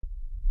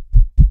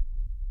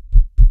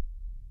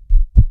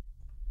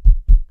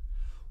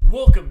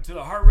Welcome to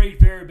the Heart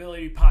Rate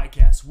Variability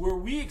Podcast, where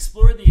we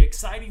explore the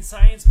exciting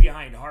science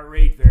behind heart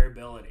rate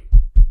variability.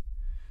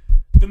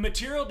 The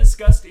material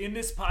discussed in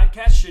this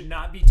podcast should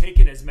not be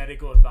taken as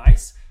medical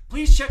advice.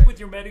 Please check with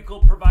your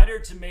medical provider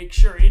to make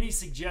sure any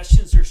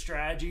suggestions or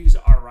strategies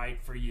are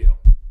right for you.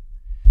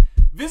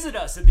 Visit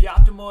us at the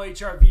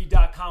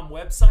OptimalHRV.com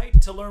website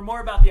to learn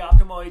more about the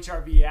Optimal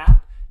HRV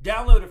app,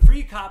 download a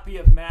free copy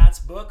of Matt's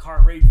book,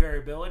 Heart Rate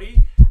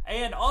Variability,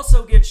 and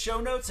also get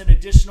show notes and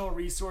additional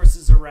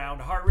resources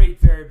around heart rate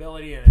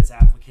variability and its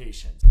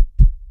applications.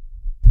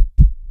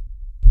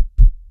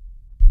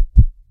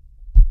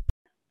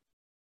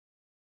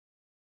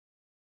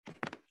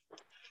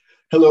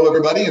 Hello,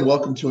 everybody, and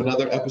welcome to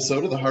another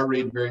episode of the Heart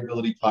Rate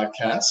Variability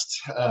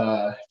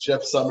Podcast.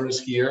 Jeff Summers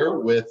here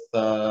with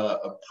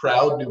a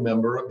proud new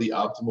member of the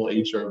Optimal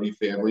HRV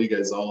family. You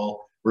guys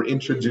all were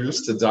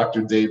introduced to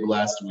Dr. Dave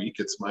last week.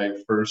 It's my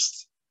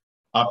first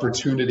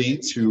opportunity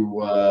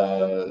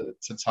to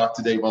talk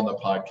to Dave on the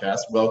podcast.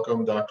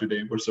 Welcome, Dr.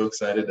 Dave. We're so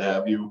excited to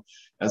have you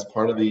as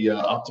part of the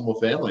Optimal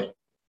family.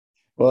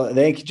 Well,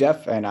 thank you,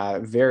 Jeff,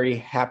 and very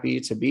happy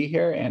to be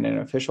here and an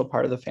official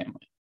part of the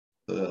family.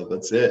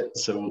 That's it.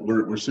 So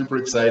we're super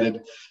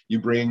excited. You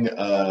bring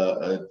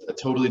a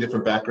totally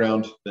different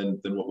background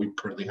than what we've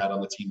currently had on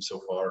the team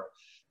so far.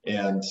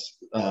 And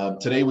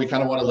today we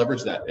kind of want to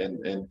leverage that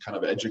and kind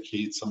of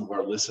educate some of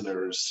our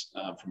listeners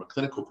from a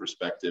clinical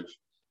perspective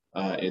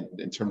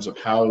in terms of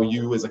how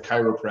you as a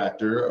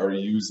chiropractor are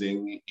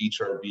using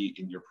HRV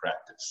in your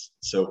practice.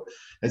 So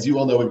as you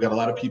all know, we've got a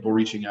lot of people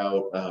reaching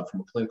out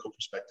from a clinical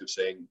perspective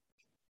saying,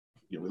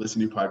 we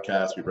listen to your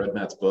podcast, we've read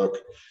Matt's book,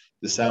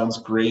 this sounds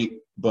great,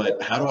 but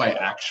how do I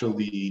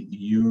actually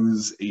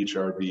use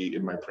HRV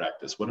in my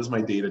practice? What does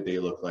my day-to-day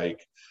look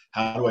like?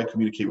 How do I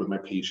communicate with my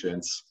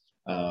patients?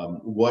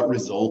 What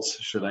results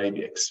should I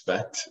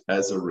expect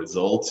as a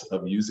result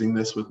of using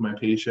this with my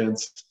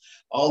patients?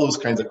 All those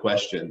kinds of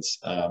questions,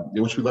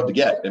 which we love to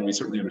get, and we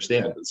certainly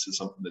understand this is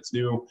something that's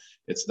new.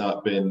 It's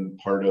not been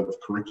part of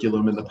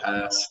curriculum in the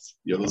past,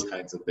 those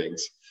kinds of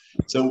things.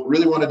 So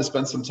really wanted to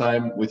spend some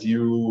time with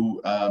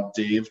you,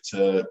 Dave,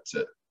 to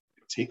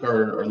take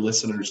our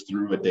listeners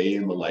through a day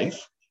in the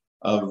life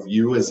of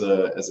you as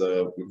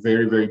a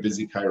very, very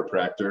busy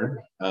chiropractor.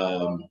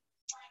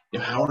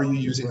 How are you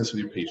using this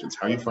with your patients?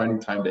 How are you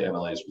finding time to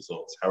analyze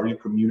results? How are you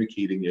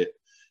communicating it?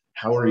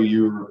 How are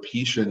your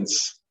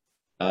patients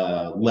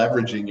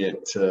leveraging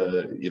it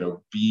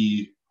to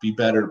be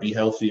better, be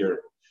healthier,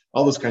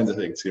 all those kinds of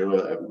things?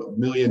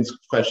 Millions of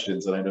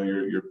questions, and I know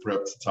you're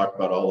prepped to talk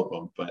about all of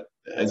them. But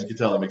as you can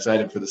tell, I'm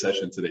excited for the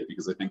session today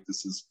because I think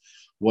this is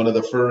one of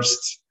the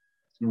first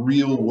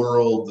real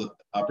world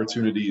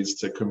opportunities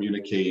to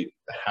communicate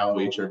how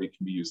HRV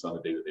can be used on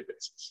a day-to-day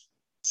basis.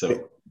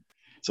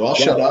 So I'll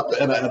shut up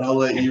and I'll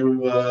let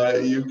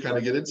you kind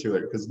of get into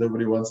it because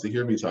nobody wants to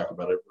hear me talk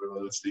about it.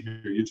 Everyone wants to hear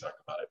you talk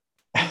about it.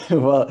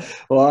 well,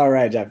 all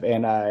right, Jeff,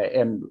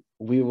 and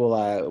we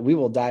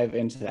will dive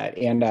into that.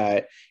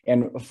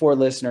 And for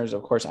listeners,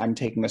 of course, I'm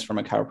taking this from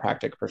a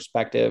chiropractic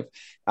perspective.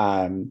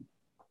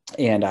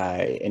 And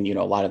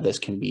a lot of this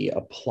can be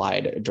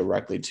applied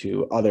directly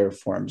to other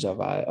forms of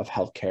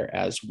healthcare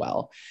as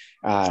well.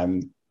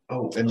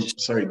 And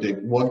sorry, Dave,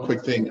 one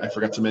quick thing I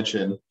forgot to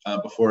mention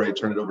before I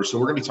turn it over. So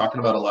we're going to be talking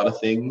about a lot of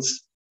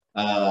things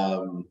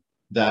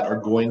that are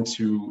going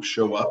to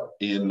show up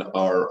in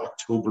our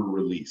October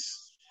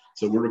release.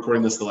 So we're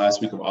recording this the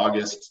last week of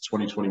August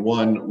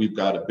 2021. We've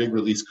got a big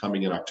release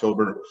coming in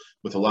October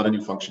with a lot of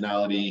new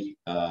functionality.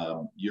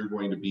 You're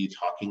going to be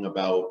talking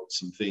about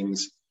some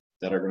things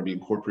that are going to be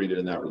incorporated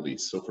in that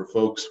release. So for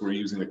folks who are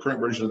using the current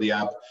version of the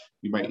app,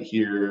 you might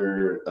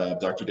hear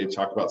Dr. Dave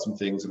talk about some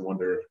things and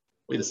wonder,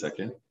 wait a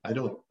second, I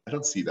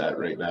don't see that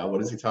right now.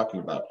 What is he talking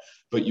about?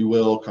 But you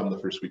will come the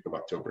first week of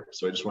October.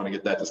 So I just want to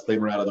get that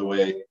disclaimer out of the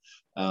way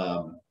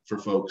for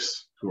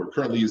folks who are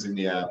currently using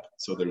the app,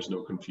 so there's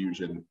no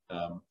confusion.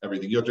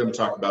 Everything you're going to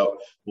talk about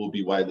will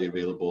be widely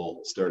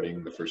available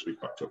starting the first week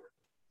of October.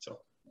 So.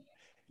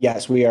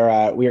 Yes, we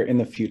are in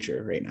the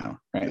future right now.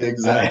 Right?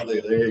 Exactly.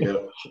 There you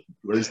go.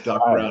 Where's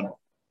Doc Brown?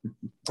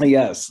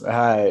 Yes.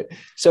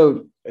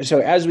 So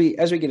as we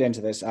get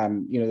into this,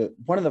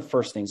 one of the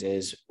first things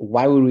is,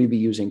 why would we be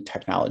using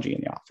technology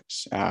in the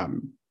office?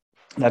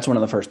 That's one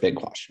of the first big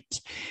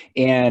questions.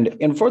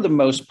 And for the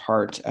most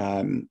part,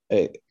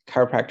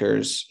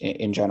 chiropractors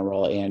in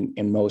general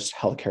and most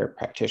healthcare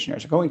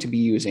practitioners are going to be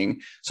using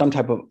some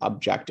type of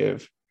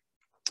objective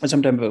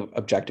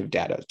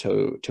data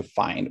to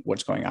find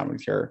what's going on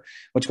with your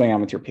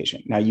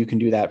patient. Now you can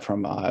do that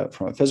from a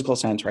physical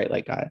sense, right?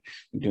 Like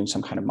doing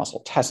some kind of muscle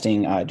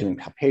testing, doing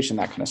palpation,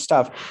 that kind of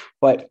stuff.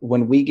 But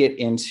when we get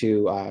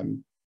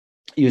into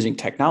using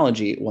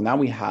technology, well, now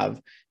we have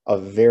a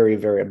very,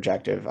 very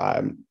objective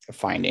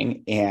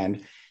finding,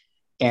 and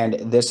And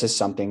this is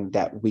something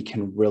that we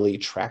can really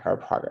track our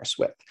progress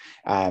with.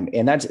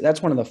 And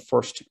that's one of the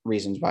first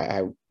reasons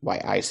why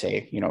I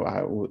say,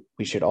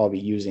 we should all be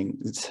using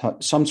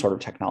some sort of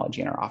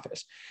technology in our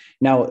office.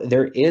 Now,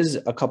 there is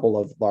a couple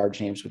of large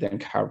names within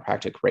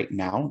chiropractic right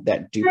now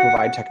that do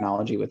provide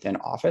technology within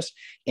office,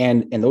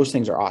 and those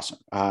things are awesome.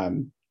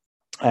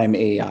 I'm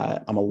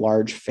a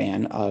large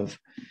fan of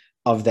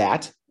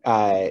that.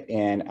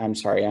 And I'm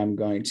sorry, I'm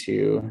going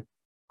to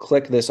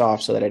click this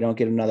off so that I don't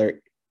get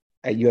another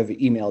you have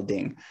an email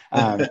ding.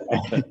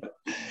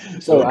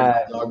 So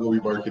dog will be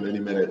barking any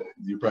minute.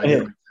 You probably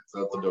hear me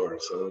out the door,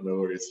 so no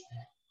worries.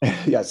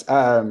 Yes.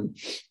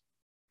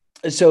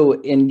 So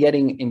in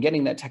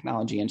getting that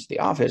technology into the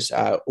office,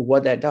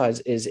 what that does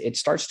is it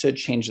starts to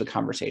change the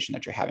conversation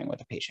that you're having with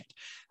a patient.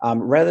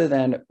 Rather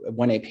than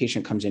when a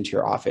patient comes into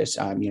your office,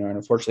 and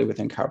unfortunately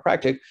within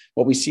chiropractic,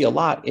 what we see a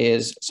lot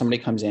is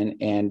somebody comes in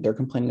and they're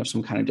complaining of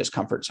some kind of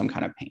discomfort, some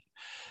kind of pain.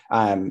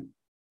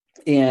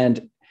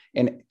 And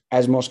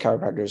as most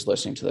chiropractors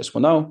listening to this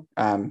will know,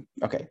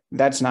 okay,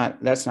 that's not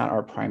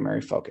our primary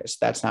focus.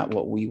 That's not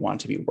what we want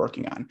to be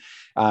working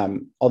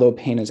on. Although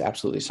pain is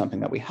absolutely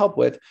something that we help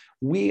with,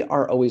 we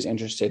are always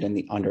interested in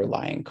the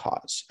underlying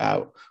cause.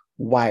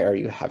 Why are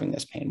you having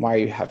this pain? Why are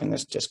you having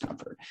this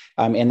discomfort?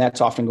 And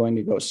that's often going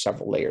to go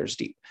several layers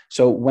deep.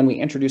 So when we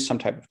introduce some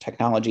type of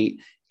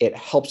technology, it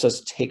helps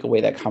us take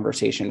away that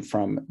conversation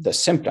from the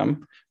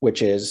symptom,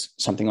 which is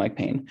something like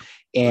pain,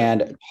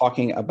 and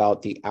talking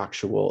about the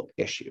actual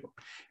issue.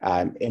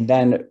 And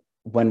then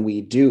when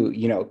we do,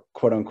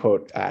 quote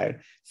unquote,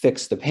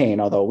 fix the pain,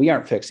 although we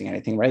aren't fixing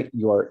anything, right?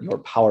 Your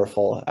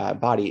powerful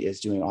body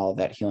is doing all of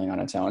that healing on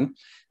its own.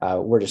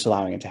 We're just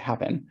allowing it to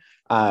happen.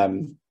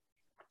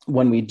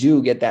 When we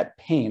do get that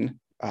pain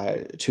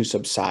to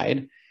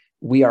subside,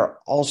 we are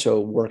also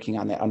working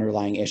on the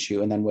underlying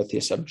issue. And then with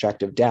this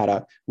objective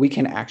data, we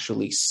can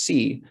actually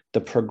see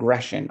the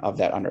progression of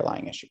that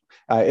underlying issue.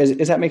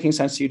 Is that making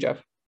sense to you,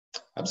 Jeff?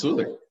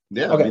 Absolutely.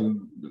 Yeah. Okay.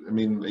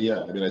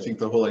 I think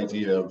the whole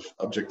idea of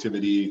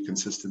objectivity,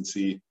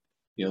 consistency,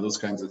 those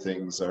kinds of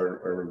things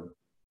are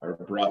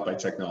brought by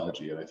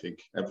technology. And I think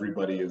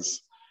everybody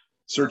is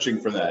searching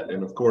for that.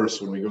 And of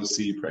course, when we go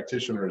see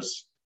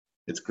practitioners,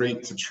 it's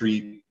great to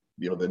treat,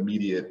 the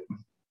immediate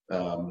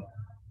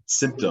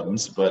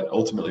symptoms, but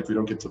ultimately, if we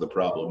don't get to the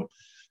problem,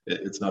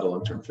 it's not a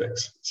long-term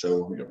fix.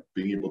 So,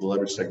 being able to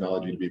leverage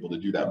technology to be able to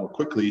do that more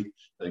quickly,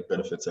 I think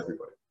benefits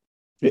everybody.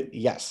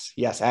 Yes,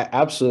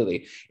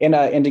 absolutely.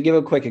 And to give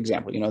a quick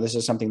example, this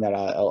is something that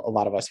a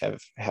lot of us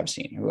have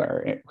seen who are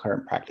in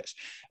current practice.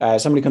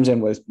 Somebody comes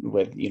in with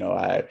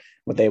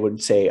what they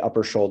would say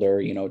upper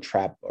shoulder,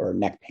 trap or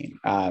neck pain.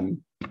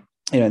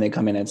 They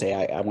come in and say,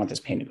 I want this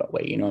pain to go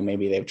away.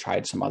 Maybe they've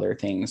tried some other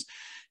things.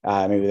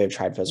 Maybe they've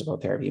tried physical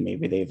therapy.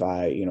 Maybe they've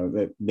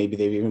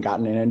even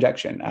gotten an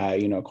injection,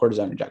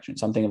 cortisone injection,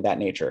 something of that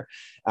nature.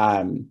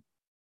 And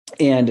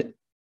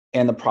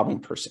the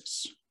problem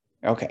persists.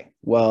 Okay,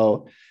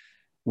 well,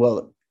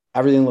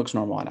 everything looks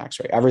normal on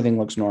X-ray. Everything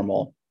looks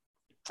normal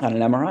on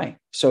an MRI.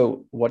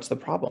 So what's the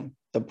problem?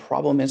 The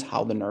problem is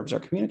how the nerves are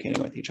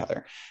communicating with each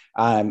other.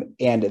 And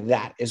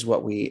that is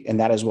what we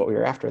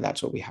were after.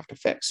 That's what we have to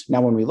fix. Now,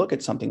 when we look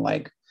at something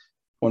like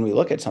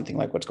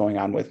what's going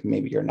on with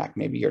maybe your neck,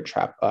 maybe your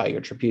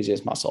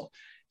trapezius muscle.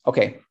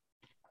 Okay,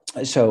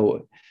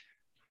 so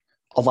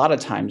a lot of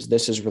times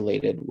this is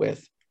related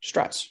with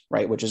stress,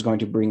 right? Which is going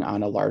to bring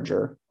on a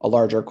larger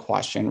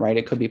question, right?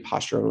 It could be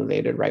posture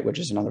related, right? Which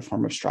is another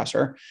form of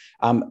stressor.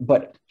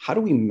 But how do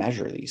we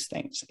measure these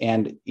things?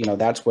 And,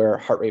 that's where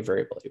heart rate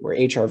variability, where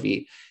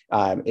HRV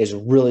is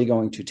really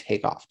going to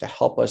take off to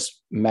help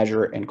us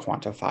measure and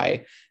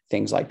quantify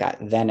things like that.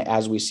 Then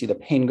as we see the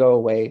pain go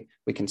away,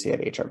 we can see that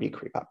HRV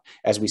creep up.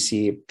 As we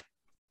see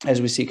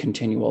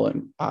continual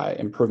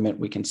improvement,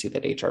 we can see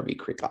that HRV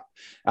creep up,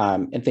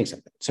 and things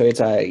like that. So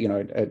it's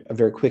a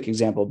very quick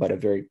example, but a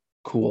very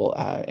cool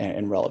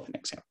and relevant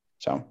example.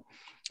 So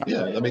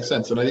yeah, that makes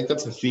sense. And I think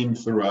that's a theme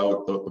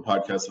throughout the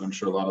podcast that I'm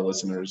sure a lot of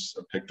listeners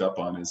have picked up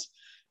on is,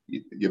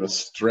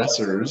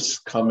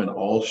 stressors come in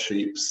all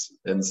shapes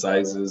and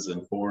sizes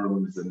and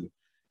forms. And,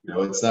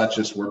 it's not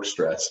just work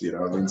stress,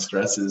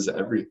 stress is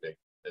everything.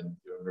 And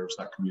nerves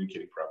not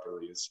communicating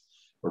properly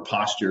or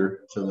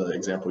posture, to the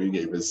example you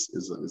gave,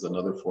 is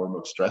another form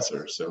of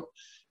stressor. So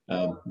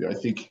I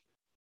think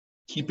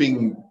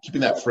keeping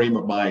that frame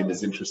of mind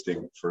is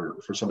interesting for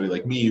somebody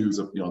like me who's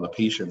on the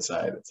patient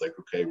side. It's like,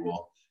 okay,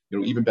 well,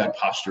 even bad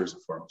posture is a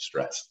form of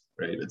stress,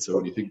 right? And so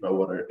when you think about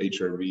what our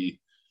HRV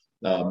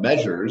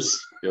measures,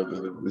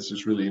 this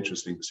is really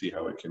interesting to see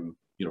how it can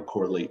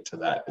correlate to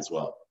that as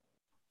well.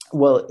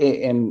 Well,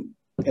 and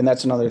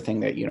that's another thing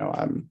that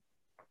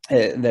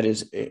that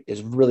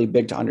is really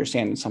big to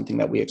understand, and something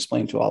that we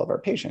explain to all of our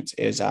patients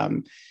is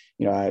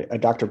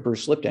Dr.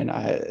 Bruce Lipton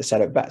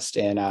said it best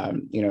in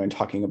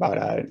talking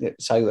about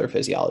cellular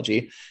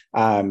physiology,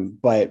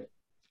 but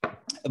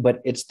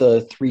it's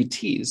the 3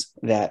 T's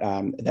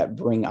that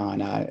bring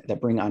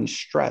on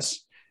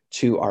stress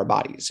to our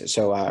bodies.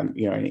 So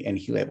and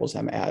he labels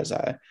them as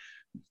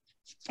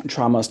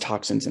traumas,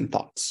 toxins, and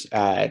thoughts.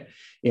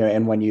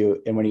 and when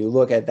you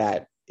look at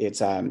that,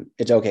 it's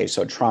okay.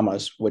 So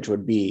traumas, which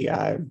would be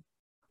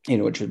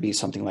which would be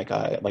something like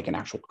an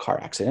actual car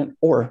accident,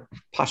 or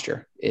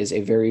posture is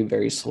a very,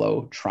 very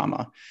slow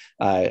trauma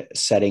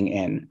setting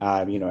in,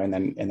 and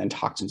then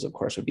toxins, of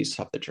course, would be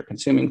stuff that you're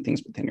consuming,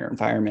 things within your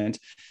environment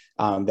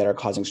that are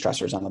causing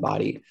stressors on the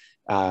body.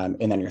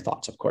 And then your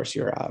thoughts, of course,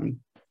 you're,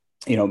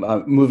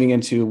 moving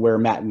into where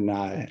Matt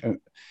and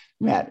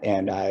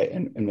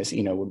Miss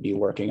Eno would be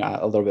working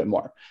a little bit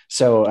more.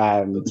 So,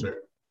 That's right.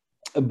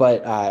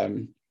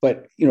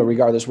 But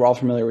regardless, we're all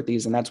familiar with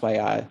these, and that's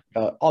why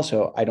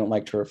also I don't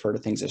like to refer to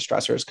things as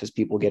stressors, because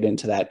people get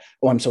into that.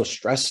 Oh, I'm so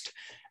stressed.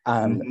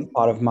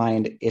 Thought of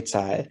mind. It's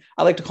I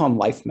like to call them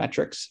life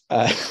metrics.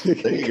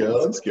 There you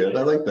go. That's good.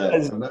 I like that.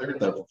 I've never heard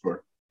that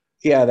before.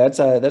 Yeah, that's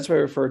what I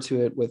refer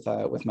to it with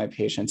my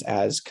patients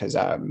as, because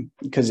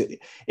it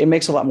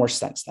makes a lot more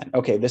sense then.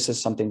 Okay, this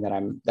is something that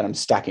I'm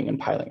stacking and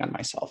piling on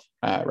myself,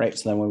 right?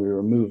 So then when we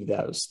remove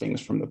those things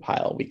from the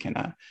pile, we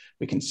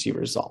can see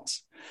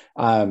results.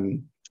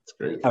 That's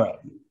great. All right.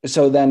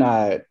 So then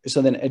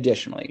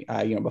additionally,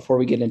 before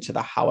we get into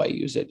the how I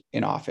use it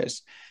in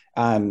office,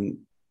 for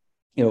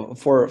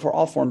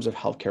all forms of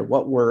healthcare,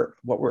 what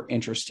we're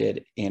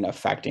interested in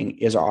affecting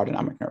is our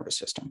autonomic nervous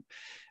system,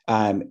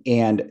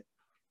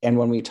 and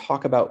when we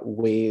talk about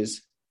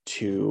ways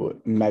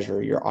to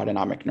measure your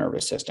autonomic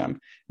nervous system,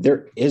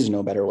 there is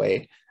no better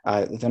way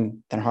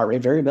than heart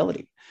rate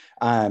variability.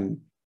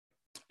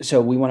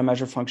 So we want to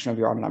measure function of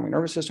your autonomic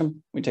nervous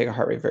system. We take a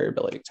heart rate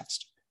variability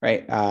test,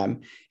 right?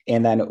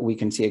 And then we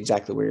can see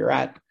exactly where you're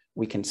at.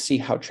 We can see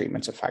how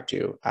treatments affect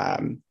you,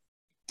 and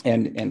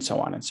so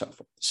on and so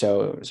forth.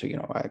 So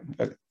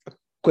a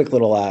quick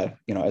little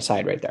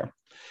aside right there.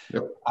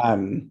 Yep.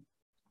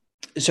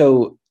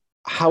 So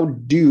how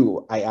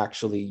do I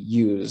actually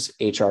use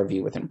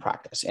HRV within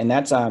practice? And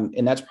that's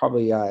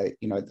probably the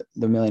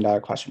 $1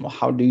 million question. Well,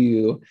 how do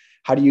you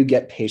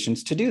get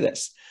patients to do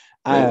this?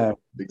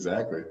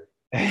 Exactly.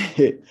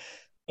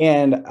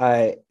 And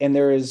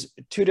there is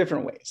two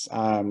different ways.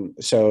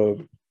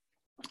 So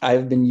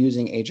I've been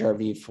using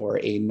HRV for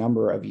a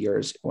number of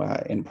years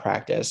in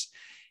practice,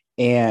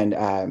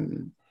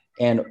 and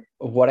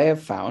what I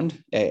have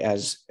found,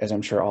 as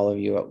I'm sure all of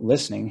you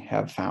listening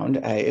have found,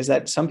 is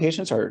that some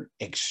patients are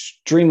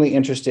extremely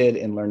interested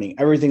in learning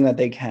everything that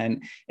they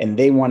can, and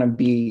they want to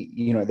be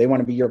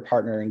your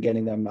partner in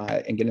getting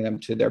them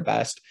to their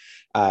best.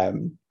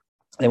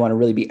 They want to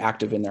really be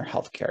active in their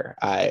healthcare.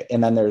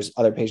 And then there's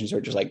other patients who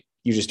are just like,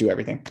 you just do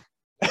everything.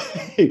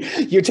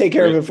 You take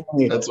care of it for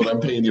me. That's what I'm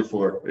paying you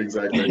for.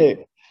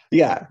 Exactly.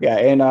 Yeah.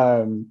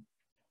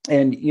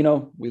 And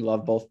we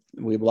love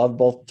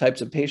both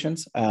types of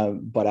patients.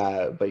 But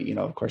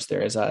of course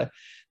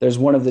there's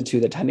one of the two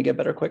that tend to get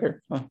better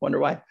quicker. I wonder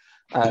why.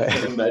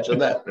 Imagine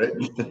that, right?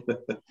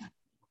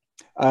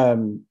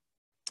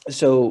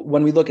 So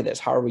when we look at this,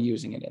 how are we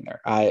using it in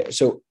there?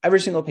 So every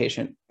single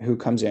patient who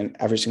comes in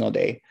every single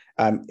day,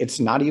 it's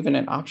not even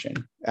an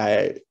option.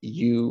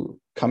 You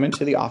come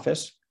into the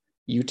office,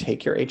 you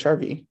take your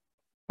HRV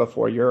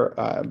before your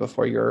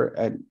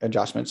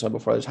adjustment. So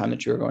before the time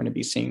that you're going to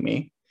be seeing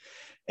me,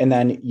 and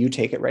then you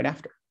take it right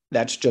after.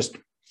 That's just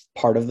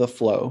part of the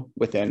flow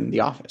within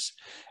the office.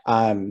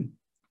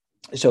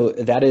 So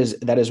that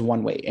is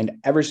one way, and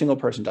every single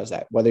person does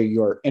that. Whether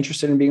you're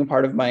interested in being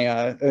part of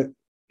my,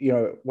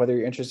 whether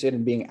you're interested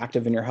in being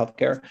active in your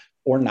healthcare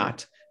or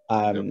not,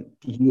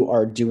 you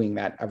are doing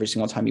that every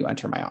single time you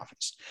enter my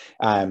office.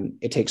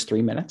 It takes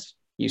 3 minutes.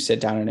 You sit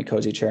down in a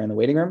cozy chair in the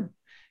waiting room.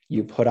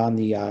 You put on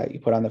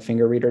the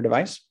finger reader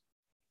device,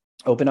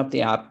 open up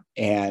the app,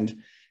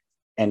 and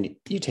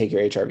you take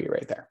your HRV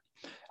right there.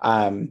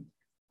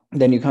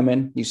 Then you come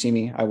in, you see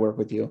me, I work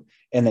with you,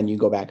 and then you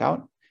go back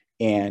out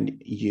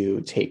and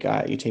you take your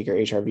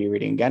HRV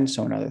reading again.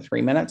 So another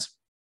 3 minutes.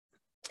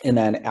 And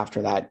then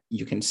after that,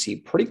 you can see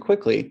pretty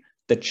quickly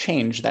the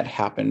change that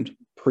happened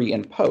pre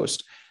and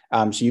post.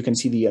 So you can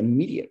see the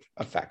immediate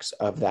effects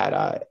of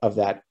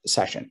that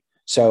session.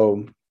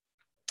 So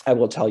I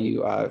will tell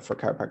you, for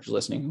chiropractors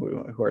listening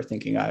who are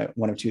thinking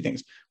one of two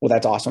things. Well,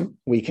 that's awesome.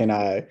 We can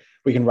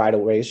right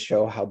away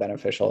show how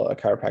beneficial a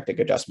chiropractic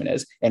adjustment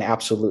is, and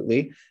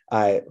absolutely,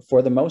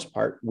 for the most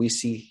part, we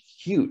see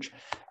huge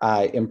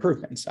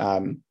improvements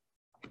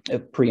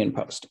pre and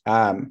post.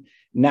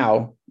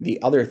 Now,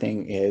 the other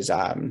thing is,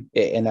 and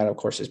that of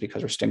course is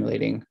because we're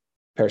stimulating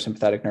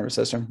parasympathetic nervous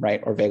system,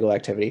 right, or vagal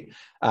activity,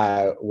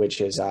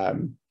 which is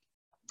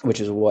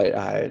what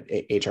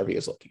HRV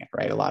is looking at,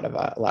 right? A lot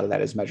of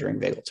that is measuring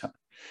vagal tone.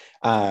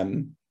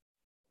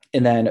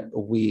 And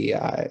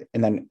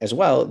then as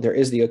well, there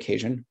is the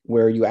occasion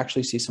where you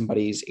actually see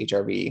somebody's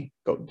HRV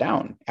go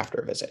down after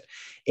a visit.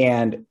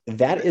 And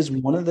that is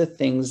one of the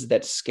things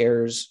that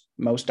scares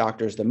most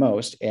doctors the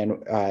most,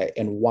 and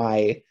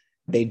why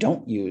they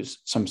don't use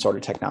some sort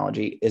of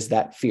technology, is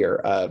that fear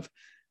of,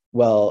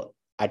 well,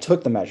 I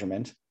took the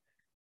measurement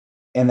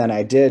and then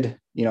I did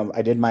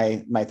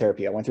my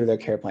therapy. I went through their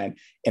care plan.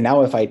 And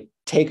now if I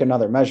take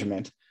another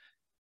measurement,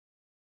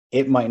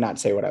 it might not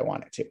say what I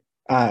want it to.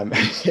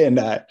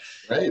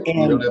 Right.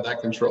 You don't have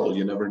that control.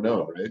 You never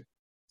know, right?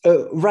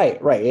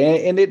 Right.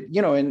 And it,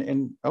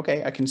 and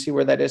okay, I can see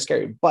where that is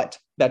scary, but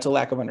that's a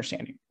lack of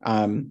understanding.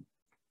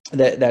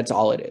 That's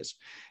all it is.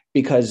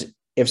 Because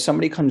if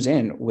somebody comes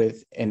in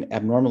with an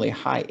abnormally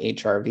high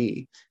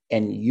HRV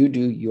and you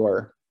do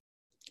your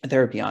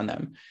therapy on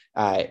them,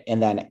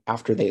 and then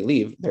after they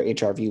leave, their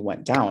HRV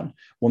went down,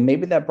 well,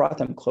 maybe that brought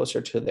them closer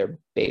to their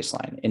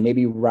baseline, and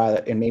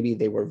maybe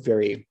they were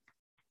very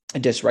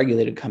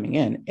dysregulated coming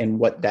in, and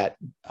what that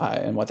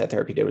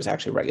therapy did was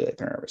actually regulate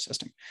their nervous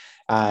system.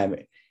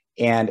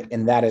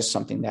 And that is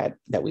something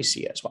that we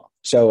see as well.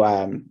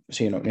 So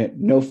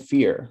no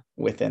fear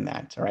within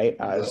that, right?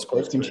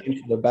 Scores can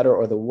change for the better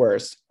or the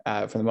worse.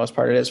 For the most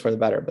part, it is for the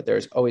better, but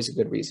there's always a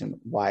good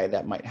reason why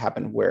that might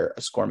happen, where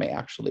a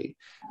HRV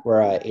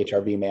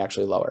may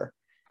actually lower.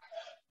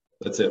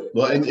 That's it.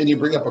 Well, and you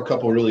bring up a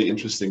couple really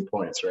interesting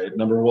points, right?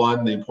 Number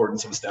one, the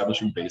importance of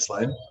establishing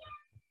baseline.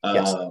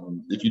 Yes.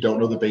 If you don't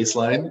know the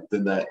baseline,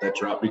 then that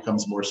drop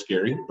becomes more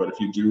scary. But if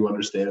you do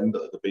understand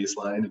the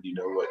baseline and you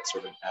know what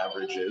sort of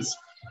average is,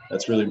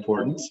 that's really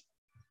important.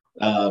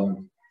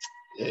 And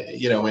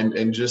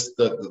just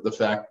the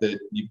fact that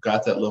you've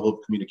got that level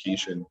of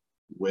communication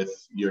with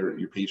your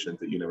patient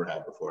that you never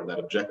had before, and that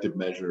objective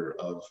measure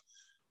of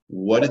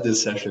what did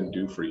this session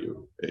do for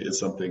you is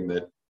something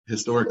that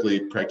historically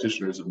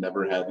practitioners have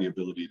never had the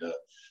ability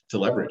to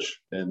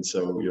leverage. And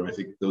so, I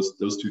think those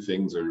two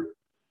things are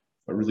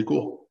really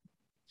cool.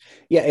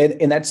 Yeah,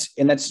 and that's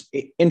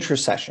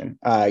intrasession,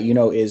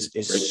 is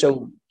Right.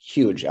 so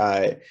huge,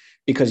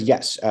 because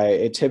yes,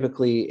 it's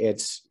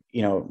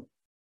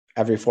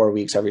every 4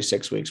 weeks, every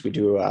 6 weeks, we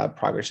do a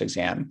progress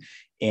exam,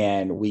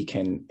 and we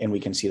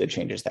can see the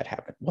changes that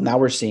happen. Well, now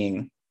we're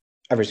seeing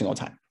every single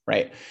time,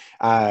 right?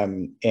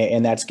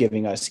 And that's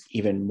giving us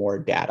even more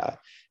data,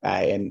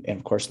 and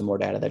of course, the more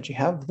data that you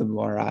have, the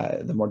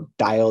more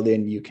dialed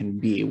in you can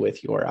be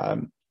with your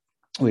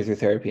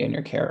therapy and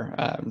your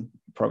care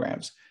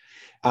programs.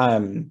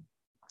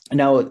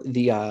 Now,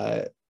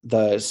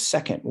 the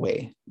second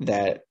way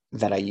that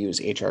I use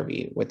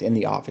HRV within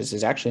the office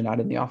is actually not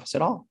in the office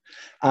at all.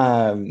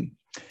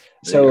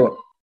 So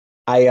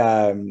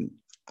I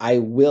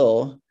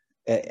will,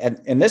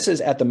 and this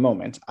is at the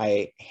moment,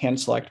 I hand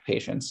select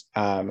patients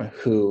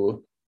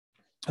who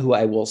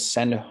I will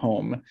send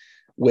home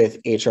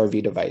with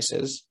HRV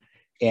devices.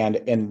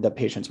 And the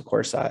patients, of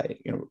course,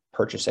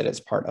 purchase it as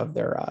part of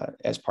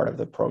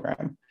the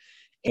program,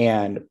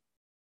 and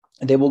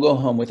they will go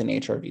home with an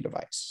HRV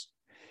device.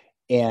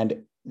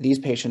 And these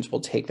patients will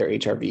take their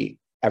HRV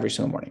every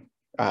single morning,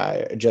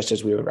 just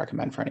as we would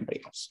recommend for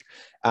anybody else.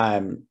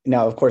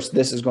 Now, of course,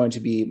 this is going to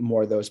be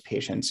more those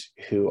patients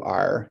who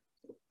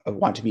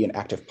want to be an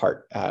active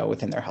part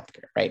within their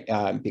healthcare, right?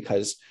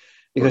 Because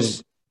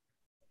there's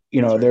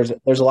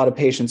a lot of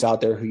patients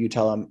out there who you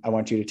tell them, I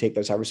want you to take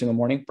this every single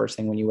morning. First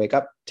thing when you wake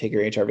up, take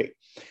your HRV.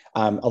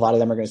 A lot of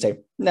them are going to say,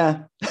 nah.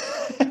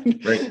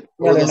 Right.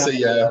 Or they'll say,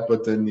 yeah,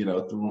 but then, they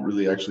won't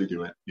really actually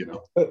do it,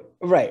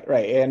 Right.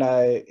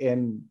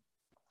 And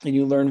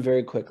you learn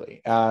very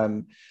quickly.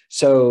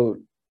 So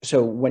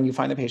when you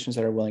find the patients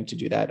that are willing to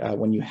do that,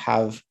 when you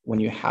have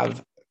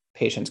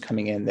patients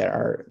coming in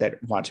that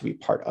want to be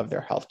part of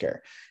their healthcare,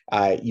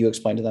 you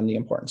explain to them the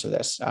importance of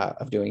this,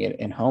 of doing it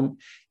in home,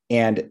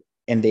 and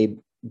they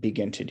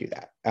begin to do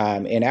that.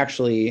 And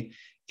actually,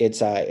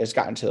 it's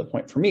gotten to the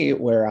point for me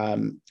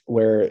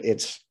where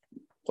it's,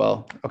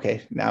 well,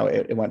 okay, now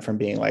it went from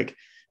being like,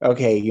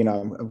 okay,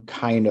 I'm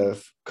kind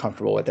of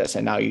comfortable with this,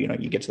 and now you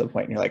get to the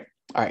point and you're like,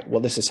 all right, well,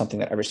 this is something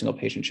that every single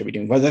patient should be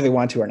doing, whether they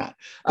want to or not.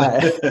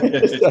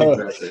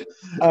 Exactly.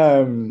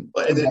 And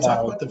then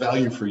talk about the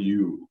value for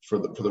you, for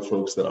the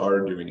folks that are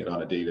doing it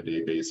on a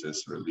day-to-day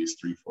basis, or at least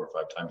 3, 4,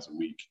 5 times a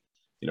week.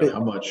 How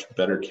much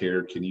better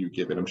care can you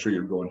give it? I'm sure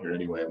you're going here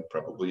anyway. I'm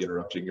probably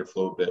interrupting your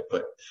flow a bit,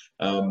 but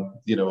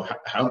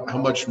how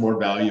much more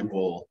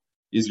valuable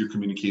is your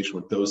communication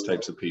with those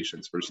types of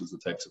patients versus the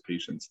types of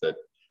patients that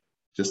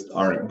just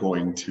aren't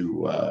going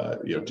to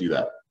do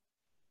that?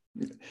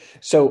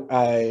 So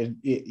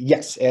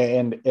yes,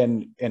 and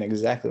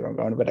exactly where I'm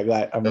going, but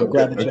I'm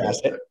glad that you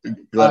asked it.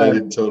 Glad I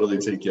didn't totally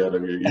take you out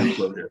of your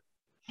flow here.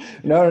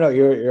 No,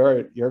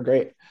 you're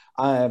great.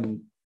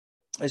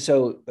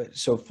 So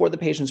for the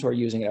patients who are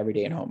using it every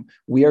day at home,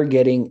 we are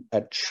getting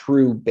a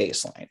true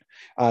baseline,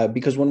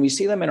 because when we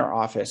see them in our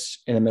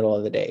office in the middle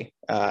of the day,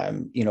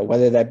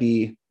 whether that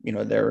be,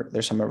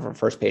 they're some of our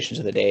first patients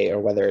of the day, or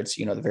whether it's,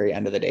 the very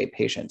end of the day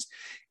patients,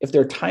 if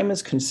their time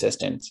is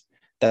consistent,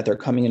 that they're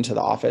coming into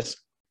the office,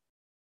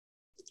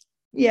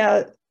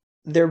 yeah,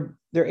 their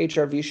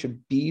HRV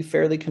should be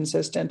fairly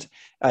consistent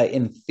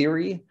in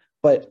theory,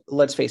 but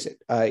let's face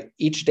it,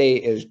 each day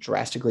is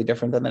drastically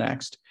different than the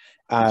next.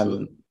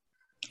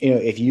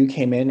 If you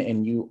came in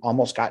and you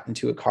almost got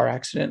into a car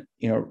accident,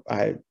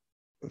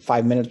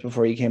 5 minutes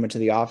before you came into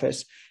the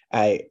office,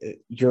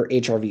 your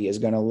HRV is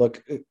going to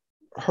look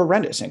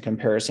horrendous in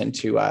comparison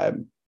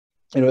to,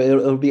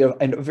 it'll be a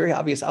very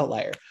obvious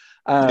outlier.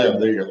 Yeah,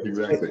 there you go.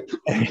 Exactly.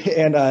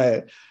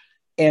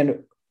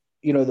 And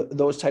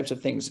those types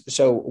of things.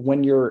 So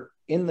when you're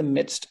in the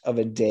midst of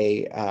a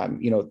day,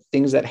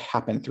 things that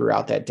happen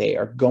throughout that day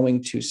are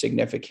going to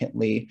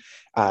significantly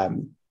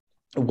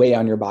weigh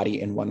on your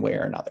body in one way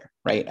or another,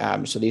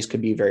 right? So these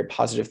could be very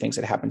positive things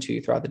that happen to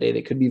you throughout the day.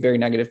 They could be very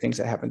negative things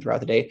that happen throughout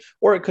the day,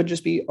 or it could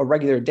just be a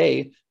regular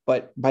day,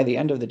 but by the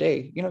end of the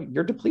day,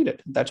 you're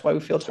depleted. That's why we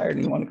feel tired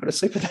and you want to go to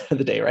sleep at the end of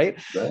the day, right?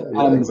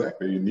 Yeah,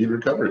 exactly. You need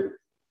recovery.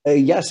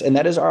 Yes, and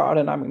that is our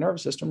autonomic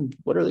nervous system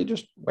literally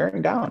just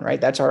wearing down, right?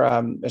 That's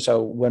our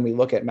so when we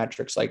look at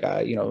metrics like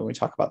when we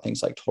talk about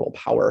things like total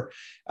power,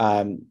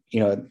 and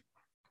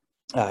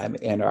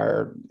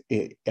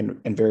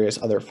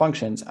various other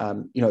functions,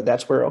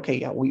 that's where,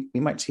 we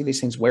might see these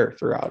things wear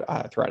throughout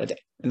a day,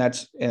 and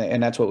that's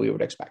what we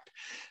would expect.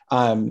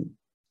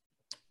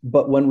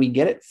 But when we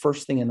get it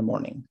first thing in the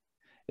morning,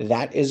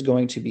 that is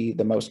going to be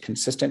the most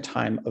consistent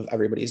time of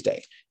everybody's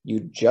day. You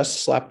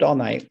just slept all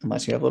night,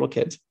 unless you have little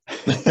kids.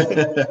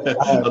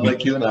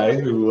 Unlike you and I,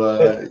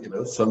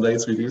 who, some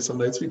nights we do, some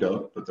nights we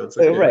don't, but that's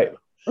okay. Right.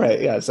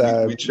 Yes.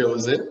 We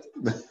chose it.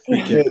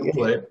 We can't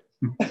complain.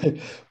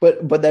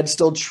 But that's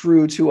still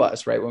true to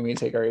us, right? When we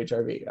take our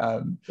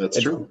HRV. That's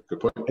true.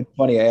 Good point. It's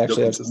funny. I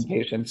actually have some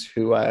patients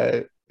who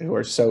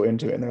are so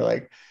into it, and they're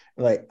like,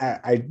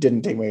 I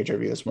didn't take my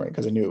HRV this morning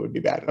because I knew it would be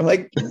bad. I'm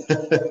like,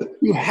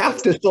 you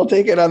have to still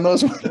take it on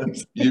those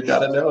mornings. You got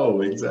to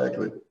know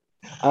exactly.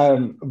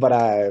 But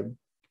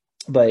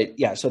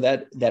yeah, so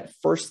that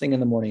first thing in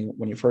the morning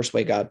when you first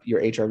wake up,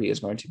 your HRV is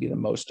going to be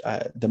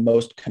the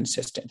most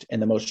consistent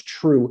and the most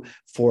true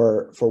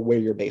for where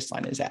your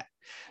baseline is at.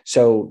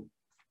 So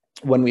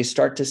when we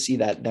start to see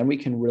that, then we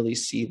can really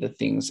see the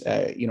things,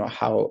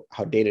 how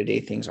day-to-day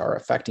things are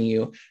affecting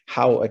you,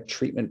 how a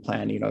treatment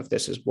plan, if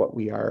this is what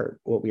we are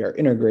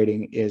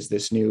integrating is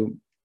this new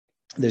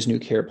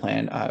care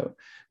plan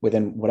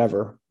within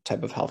whatever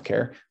type of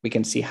healthcare, we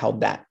can see how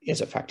that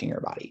is affecting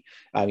your body.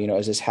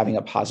 Is this having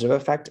a positive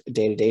effect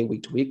day to day,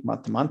 week to week,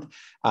 month to month,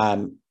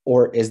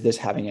 or is this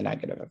having a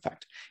negative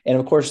effect? And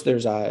of course,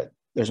 there's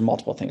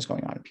multiple things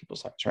going on in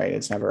people's lives, right?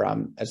 It's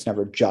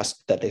never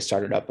just that they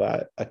started up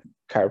a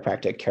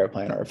chiropractic care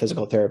plan or a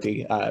physical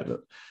therapy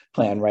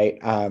plan, right?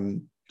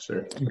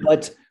 Sure.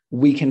 But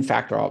we can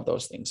factor all of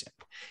those things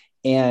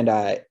in,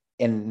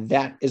 and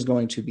that is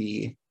going to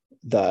be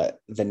the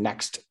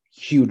next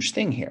huge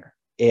thing here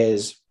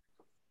is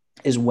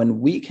when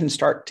we can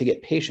start to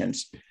get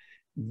patients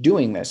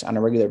doing this on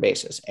a regular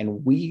basis,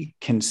 and we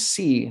can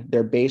see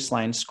their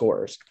baseline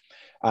scores.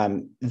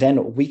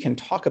 Then we can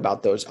talk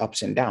about those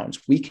ups and downs.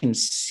 We can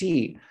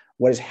see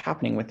what is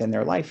happening within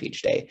their life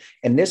each day.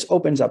 And this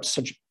opens up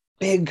such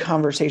big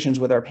conversations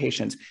with our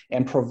patients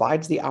and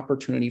provides the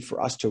opportunity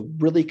for us to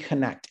really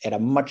connect at a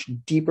much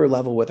deeper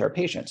level with our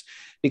patients.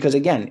 Because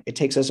again, it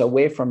takes us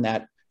away from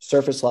that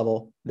surface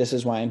level, this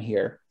is why I'm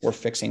here, we're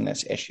fixing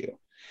this issue,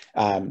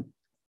 and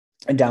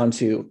down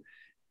to,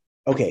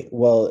 okay,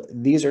 well,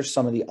 these are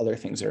some of the other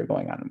things that are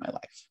going on in my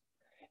life.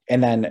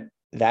 And then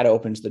that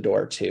opens the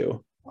door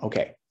to,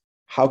 okay,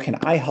 how can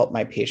I help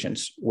my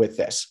patients with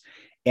this?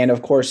 And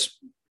of course,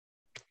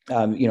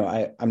 I'm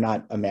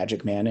not a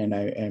magic man, and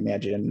I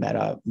imagine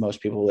that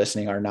most people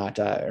listening are not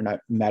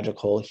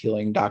magical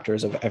healing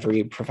doctors of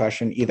every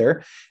profession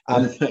either.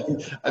 I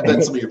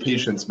bet some of your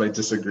patients might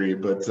disagree,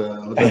 but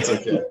that's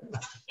okay.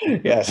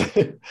 Yes,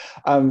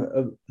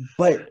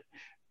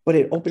 but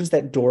it opens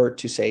that door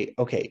to say,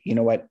 okay, you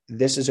know what?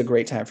 This is a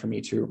great time for me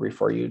to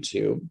refer you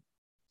to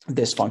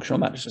this functional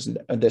medicine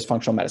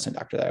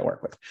doctor that I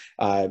work with,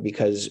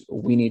 because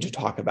we need to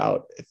talk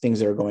about things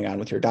that are going on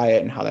with your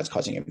diet and how that's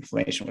causing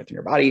inflammation within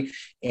your body,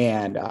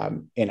 and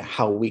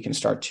how we can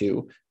start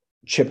to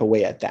chip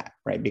away at that,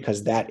 right?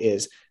 Because that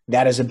is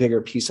a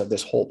bigger piece of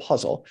this whole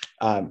puzzle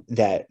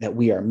that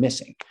we are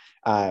missing,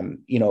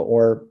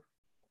 or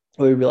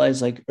we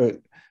realize like,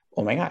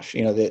 oh my gosh,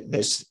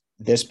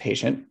 this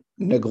patient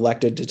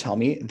neglected to tell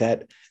me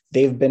that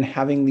they've been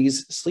having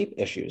these sleep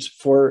issues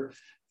for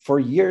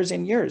years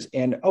and years.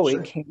 And Sure.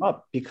 It came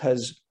up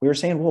because we were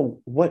saying, well,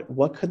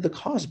 what could the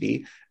cause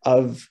be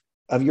of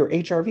your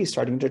HRV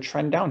starting to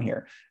trend down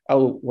here?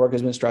 Oh, work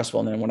has been stressful.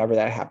 And then whenever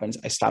that happens,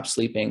 I stop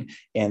sleeping,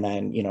 and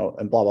then,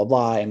 and blah, blah,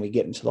 blah. And we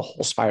get into the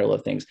whole spiral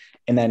of things.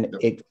 And then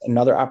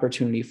another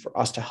opportunity for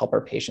us to help our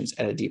patients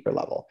at a deeper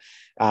level.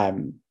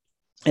 And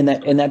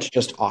that's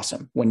just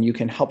awesome when you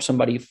can help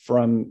somebody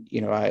from,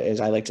 as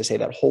I like to say,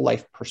 that whole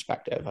life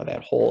perspective,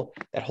 that whole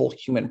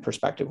human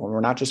perspective, when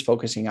we're not just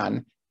focusing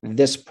on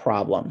this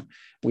problem,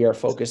 we are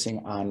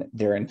focusing on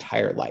their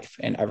entire life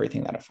and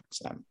everything that affects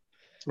them.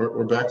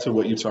 We're back to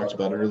what you talked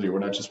about earlier. We're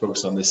not just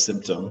focused on this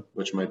symptom,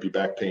 which might be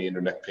back pain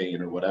or neck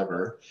pain or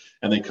whatever,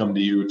 and they come to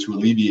you to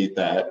alleviate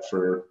that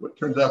for what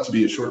turns out to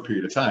be a short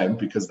period of time,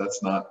 because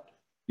that's not,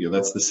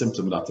 that's the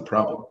symptom, not the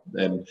problem.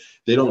 And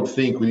they don't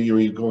think when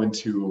you go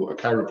into a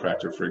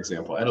chiropractor, for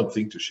example, I don't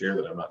think to share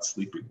that I'm not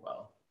sleeping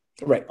well.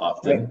 Right.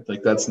 Often, right.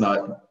 Like that's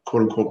not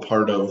quote unquote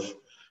part of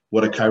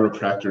what a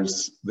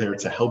chiropractor's there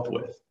to help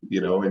with,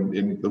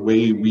 and the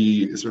way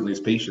we certainly as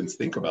patients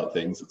think about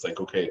things, it's like,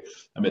 okay,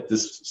 I'm at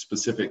this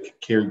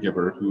specific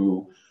caregiver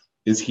who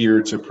is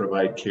here to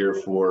provide care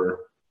for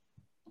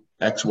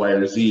X, Y,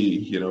 or Z,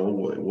 you know,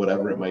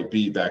 whatever it might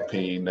be, back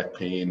pain, neck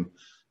pain,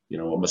 you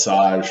know, a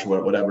massage,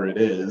 whatever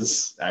it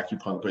is,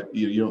 acupuncture, but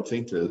you don't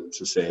think to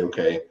say,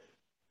 okay,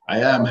 I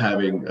am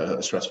having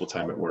a stressful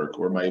time at work,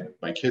 or my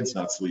kid's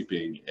not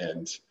sleeping,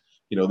 and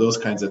you know, those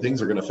kinds of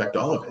things are going to affect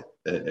all of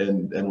it.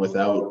 And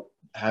without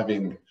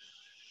having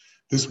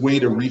this way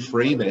to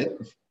reframe it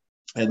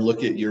and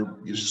look at your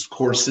just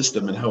core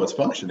system and how it's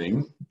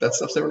functioning, that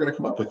stuff's never going to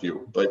come up with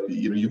you. But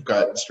you know, you've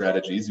got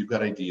strategies, you've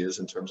got ideas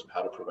in terms of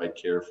how to provide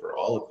care for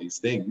all of these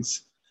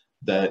things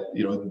that,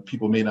 you know,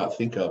 people may not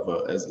think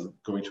of as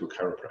going to a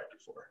chiropractor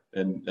for.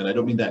 And I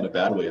don't mean that in a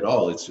bad way at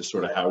all. It's just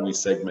sort of how we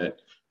segment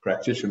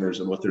practitioners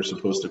and what they're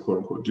supposed to quote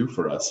unquote do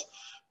for us.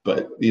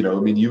 But you know,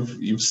 I mean,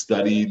 you've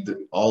studied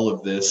all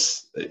of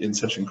this in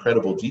such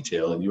incredible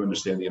detail, and you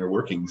understand the inner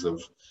workings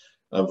of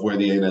where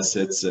the ANS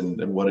sits and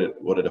what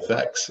it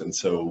affects. And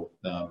so,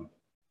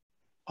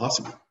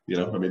 awesome. You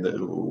know, I mean,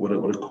 what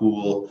a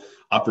cool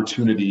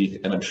opportunity,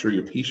 and I'm sure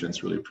your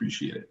patients really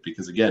appreciate it,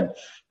 because again,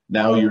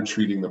 now you're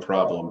treating the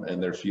problem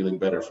and they're feeling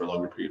better for a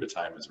longer period of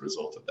time as a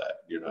result of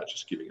that. You're not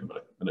just giving them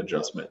an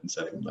adjustment and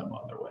setting them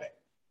on their way.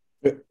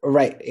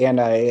 Right. And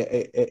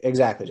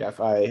exactly, Jeff,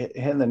 I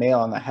hit the nail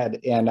on the head.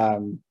 And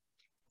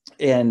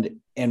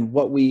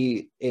what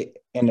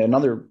and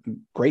another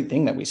great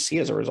thing that we see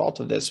as a result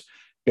of this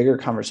bigger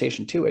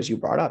conversation too, as you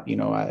brought up, you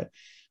know,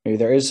 maybe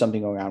there is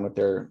something going on with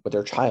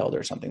their child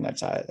or something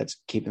that's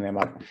keeping them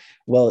up.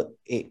 Well,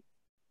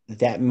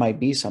 that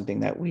might be something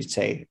that we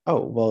say,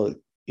 oh, well,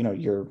 you know,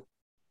 your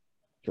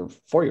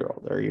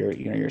 4-year-old or your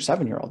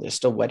 7-year-old is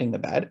still wetting the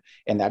bed,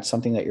 and that's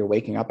something that you're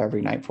waking up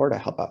every night for to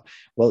help out.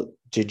 Well,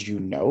 did you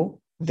know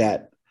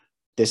that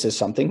this is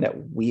something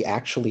that we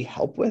actually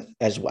help with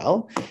as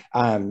well?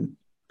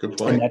 Good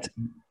point.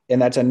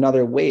 And that's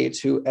another way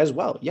to as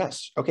well.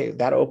 Yes. Okay.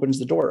 That opens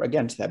the door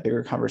again to that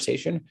bigger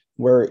conversation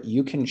where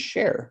you can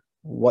share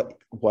what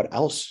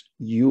else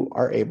you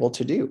are able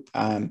to do,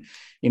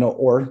 you know,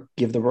 or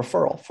give the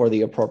referral for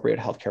the appropriate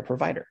healthcare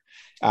provider.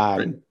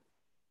 Right.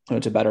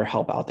 To better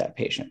help out that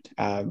patient.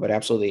 But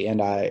absolutely. And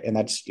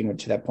that's, you know,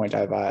 to that point,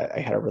 I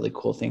had a really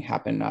cool thing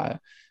happen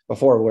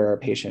before where a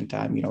patient,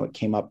 you know, it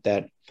came up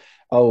that,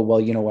 oh, well,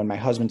 you know, when my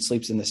husband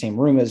sleeps in the same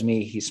room as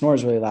me, he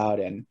snores really loud,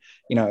 and,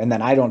 you know, and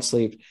then I don't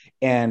sleep.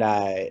 And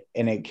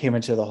it came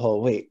into the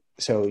whole, wait,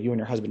 so you and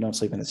your husband don't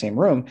sleep in the same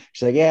room?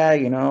 She's like, yeah,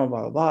 you know,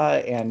 blah, blah, blah.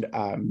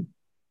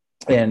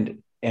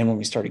 And when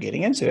we started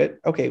getting into it,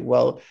 okay,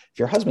 well, if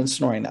your husband's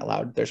snoring that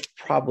loud, there's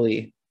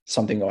probably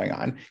something going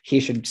on. He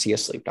should see a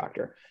sleep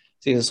doctor.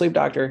 So he's a sleep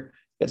doctor,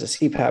 gets a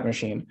CPAP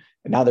machine,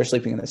 and now they're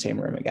sleeping in the same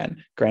room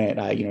again.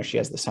 Granted, you know, she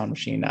has the sound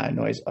machine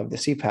noise of the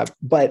CPAP,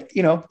 but,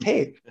 you know,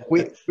 hey,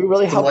 we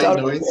really helped out.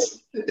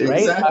 Noise. Right?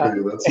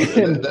 Exactly.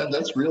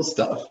 That's real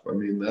stuff. I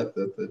mean,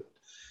 that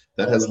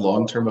has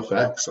long-term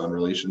effects on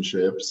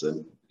relationships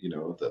and, you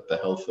know, the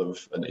health of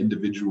an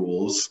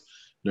individual's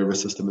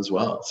nervous system as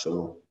well.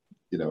 So,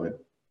 you know,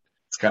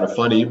 it's kind of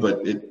funny,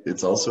 but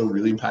it's also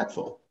really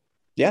impactful.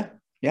 Yeah.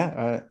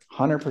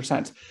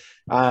 100%.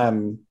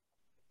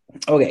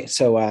 Okay.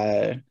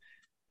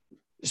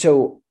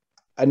 So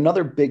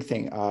another big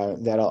thing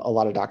that a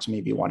lot of docs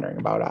may be wondering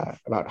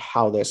about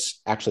how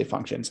this actually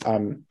functions.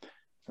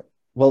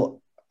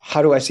 Well,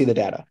 how do I see the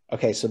data?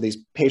 Okay. So these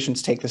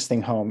patients take this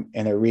thing home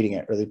and they're reading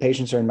it, or the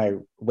patients are in my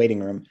waiting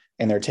room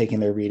and they're taking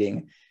their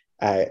reading.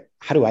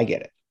 How do I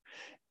get it?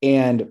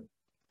 And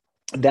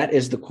that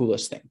is the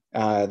coolest thing.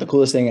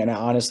 And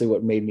honestly,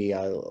 what made me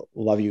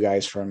love you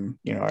guys from,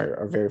 you know,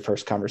 our very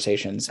first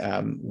conversations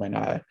when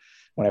I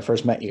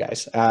first met you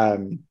guys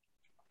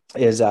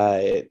is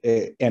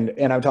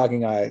and I'm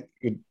talking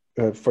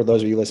for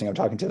those of you listening, I'm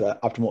talking to the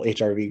Optimal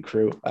HRV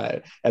crew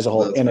as a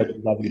whole. That's and right. I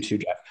love you too,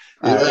 Jeff.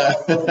 Yeah,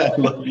 I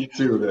love you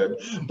too, man.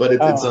 But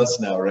it's us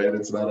now, right?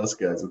 It's not us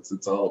guys.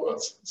 It's all of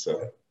us.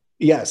 So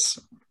yes.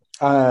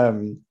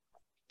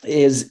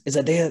 Is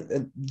that they have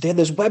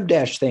this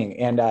WebDash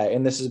thing,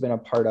 and this has been a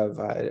part of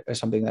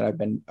something that I've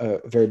been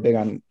very big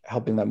on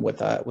helping them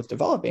with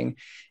developing,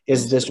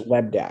 is this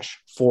WebDash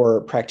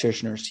for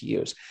practitioners to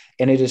use.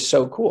 And it is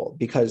so cool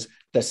because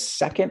the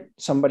second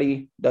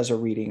somebody does a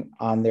reading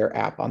on their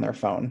app on their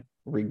phone,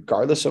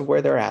 regardless of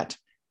where they're at,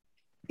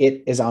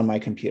 it is on my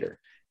computer.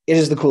 It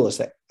is the coolest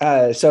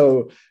thing.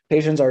 So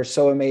patients are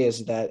so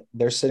amazed that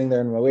they're sitting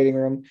there in my waiting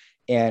room,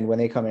 and when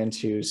they come in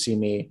to see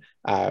me,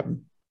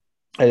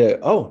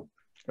 oh,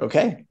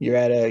 okay, you're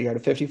at a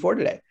 54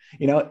 today,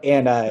 you know,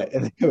 and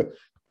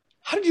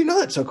how did you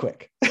know that so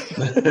quick?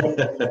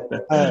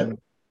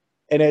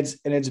 And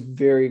it's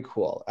very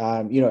cool,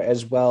 you know,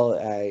 as well.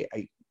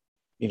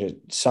 You know,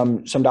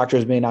 some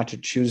doctors may not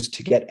choose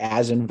to get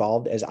as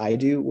involved as I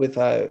do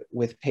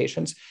with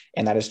patients,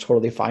 and that is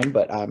totally fine.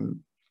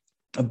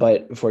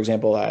 But for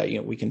example, you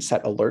know, we can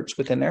set alerts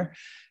within there,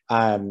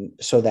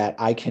 so that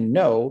I can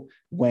know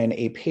when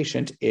a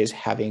patient is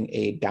having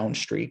a down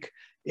streak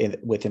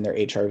within their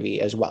HRV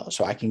as well.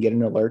 So I can get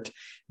an alert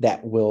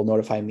that will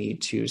notify me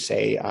to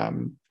say,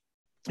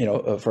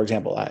 For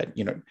example,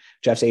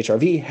 Jeff's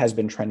HRV has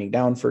been trending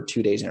down for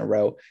 2 days in a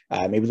row.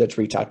 Maybe let's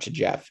reach out to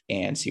Jeff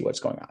and see what's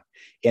going on.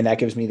 And that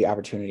gives me the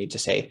opportunity to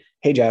say,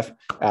 hey, Jeff,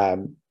 I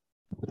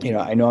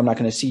know I'm not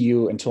going to see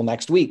you until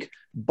next week,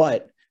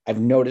 but I've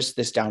noticed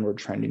this downward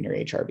trend in your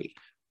HRV.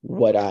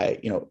 What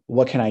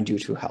can I do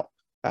to help?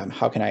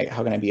 How can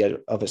I be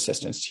of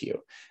assistance to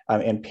you?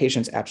 And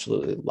patients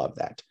absolutely love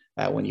that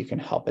when you can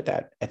help at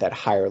that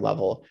higher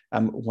level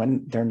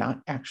when they're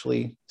not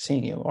actually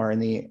seeing you or in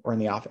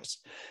the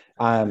office.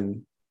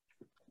 And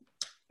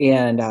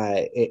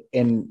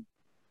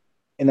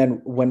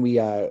then when we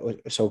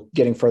so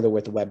getting further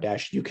with the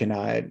WebDash, you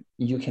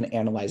can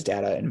analyze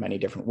data in many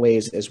different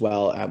ways as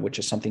well, which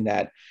is something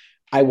that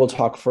I will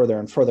talk further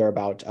and further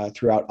about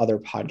throughout other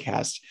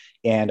podcasts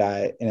and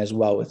as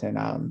well within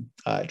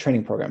a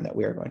training program that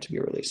we are going to be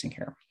releasing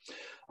here.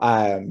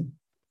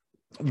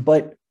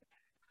 But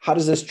how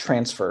does this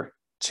transfer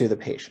to the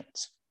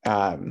patients?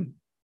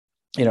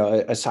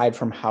 Aside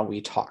from how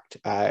we talked.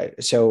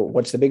 So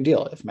what's the big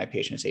deal if my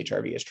patient's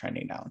HRV is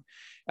trending down?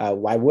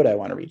 Why would I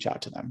want to reach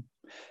out to them?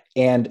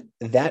 And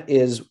that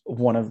is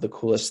one of the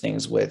coolest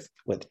things with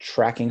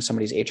tracking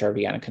somebody's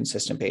HRV on a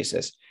consistent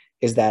basis,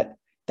 is that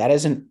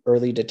is an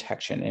early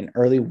detection, an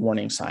early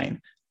warning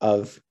sign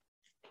of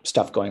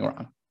stuff going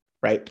wrong,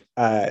 right?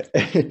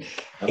 And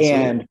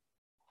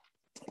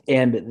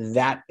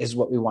that is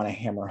what we want to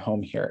hammer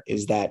home here,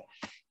 is that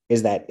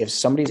if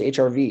somebody's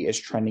HRV is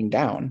trending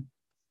down,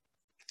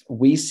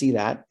 we see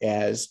that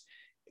as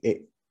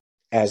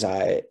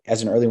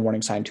an early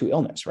warning sign to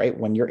illness, right?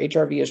 When your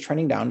HRV is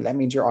trending down, that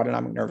means your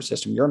autonomic nervous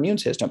system, your immune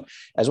system,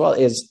 as well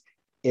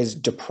is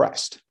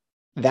depressed.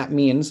 That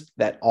means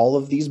that all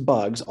of these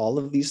bugs, all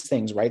of these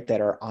things, right, that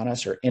are on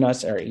us or in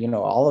us, or,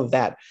 all of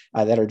that,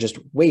 that are just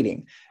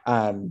waiting,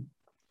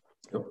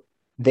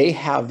 they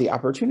have the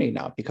opportunity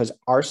now, because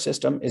our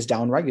system is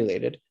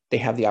down-regulated. They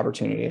have the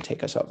opportunity to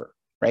take us over,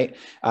 right?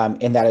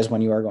 And that is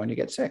when you are going to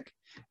get sick.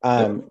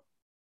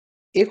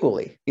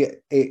 Equally,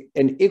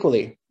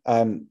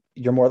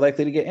 you're more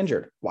likely to get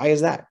injured. Why is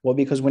that? Well,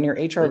 because when your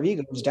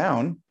HRV goes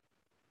down,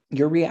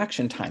 your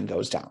reaction time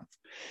goes down.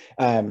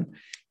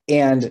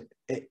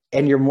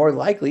 And you're more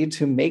likely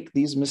to make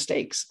these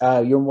mistakes.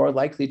 You're more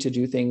likely to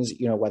do things,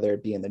 whether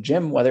it be in the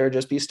gym, whether it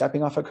just be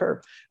stepping off a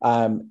curb,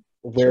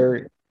 where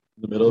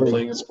in the middle of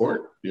playing a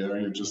sport,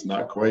 you're just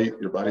not quite,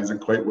 your body isn't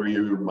quite where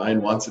your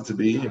mind wants it to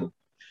be, and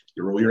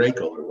you roll your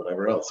ankle or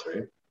whatever else,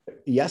 right?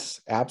 Yes,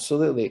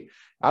 absolutely.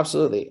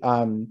 Absolutely.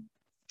 And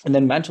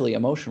then mentally,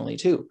 emotionally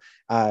too.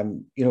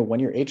 When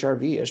your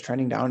HRV is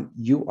trending down,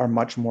 you are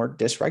much more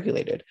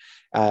dysregulated.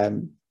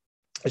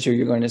 So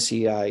you're going to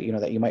see,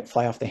 that you might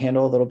fly off the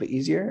handle a little bit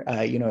easier.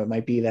 It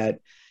might be that,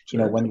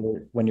 Sure.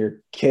 when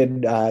your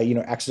kid,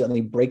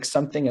 accidentally breaks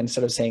something,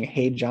 instead of saying,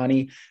 "Hey,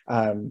 Johnny,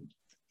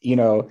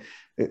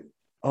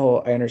 oh,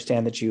 I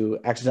understand that you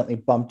accidentally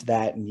bumped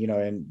that,"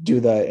 and do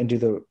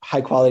the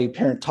high quality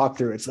parent talk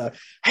through. It's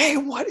 "Hey,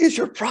 what is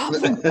your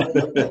problem?"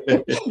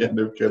 Yeah,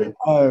 no kidding.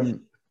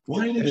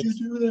 Why did you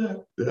do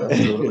that? Yeah,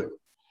 totally.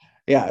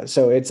 Yeah.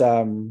 So it's,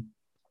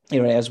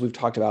 as we've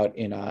talked about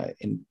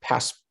in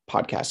past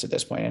podcasts at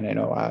this point, and I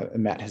know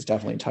Matt has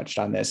definitely touched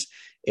on this,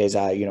 is,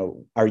 are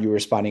you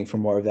responding for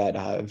more of that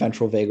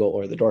ventral vagal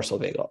or the dorsal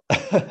vagal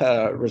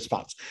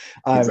response?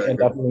 Exactly. And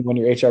definitely when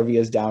your HRV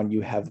is down,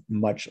 you have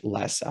much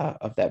less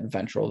of that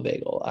ventral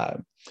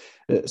vagal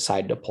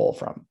side to pull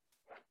from.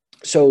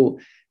 So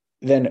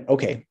then,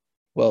 okay,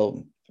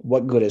 well,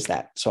 what good is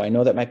that? So I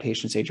know that my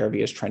patient's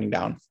HRV is trending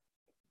down.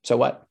 So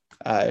what?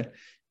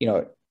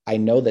 I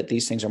know that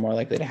these things are more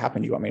likely to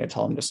happen. Do you want me to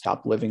tell them to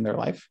stop living their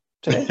life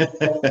today?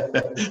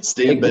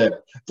 Stay in bed.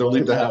 Don't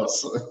leave the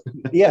house.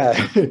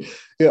 Yeah.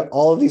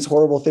 All of these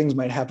horrible things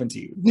might happen to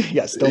you.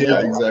 Yes. Yeah,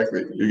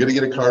 exactly. You're going to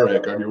get a car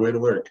wreck on your way to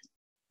work.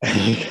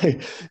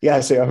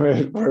 Yeah. So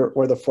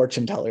we're the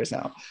fortune tellers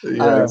now.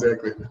 Yeah,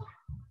 exactly.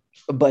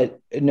 But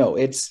no,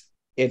 it's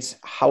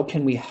how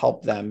can we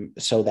help them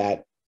so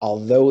that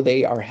although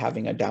they are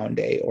having a down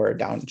day or a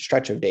down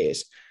stretch of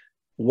days,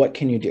 what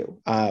can you do?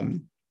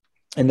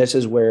 And this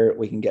is where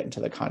we can get into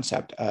the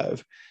concept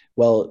of,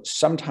 well,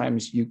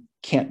 sometimes you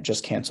can't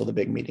just cancel the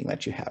big meeting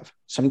that you have.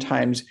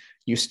 Sometimes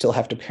you still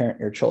have to parent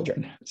your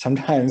children.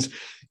 Sometimes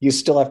you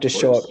still have to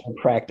show up to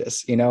practice,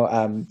 Still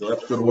have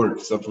to go to work,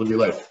 still have to live your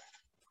life.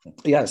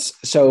 Yes.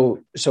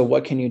 So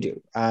what can you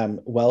do?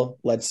 Well,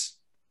 let's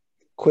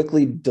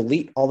quickly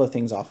delete all the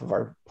things off of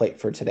our plate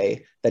for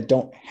today that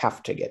don't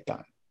have to get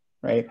done,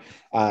 right?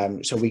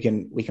 So we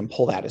can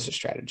pull that as a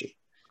strategy.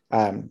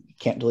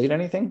 Can't delete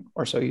anything,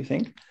 or so you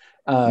think.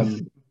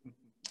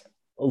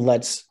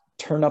 Let's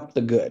turn up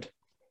the good.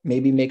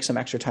 Maybe make some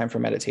extra time for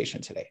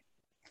meditation today.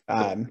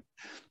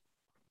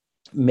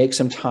 Make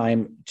some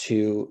time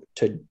to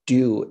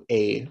do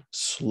a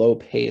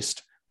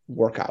slow-paced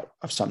workout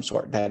of some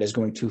sort that is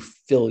going to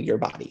fill your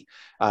body.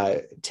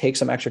 Take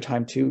some extra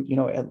time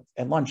to,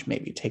 at lunch,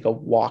 maybe take a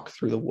walk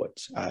through the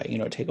woods,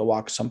 take a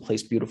walk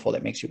someplace beautiful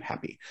that makes you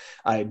happy.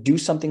 Do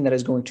something that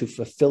is going to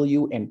fulfill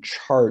you and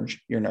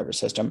charge your nervous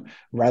system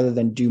rather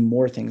than do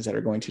more things that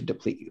are going to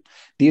deplete you.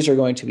 These are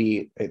going to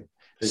be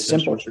Pay attention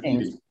to simple what you're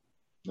things. eating.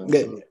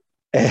 That's,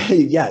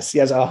 Yes,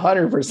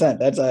 100%.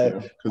 That's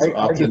because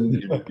often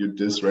you're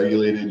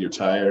dysregulated, you're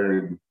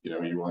tired,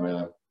 you want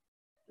to,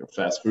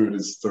 fast food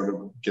is sort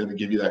of going to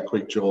give you that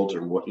quick jolt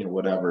or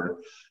whatever,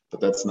 but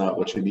that's not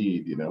what you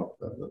need.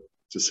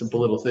 Just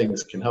simple little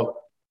things can help.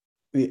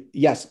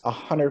 Yes,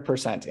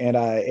 100%.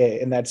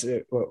 And that's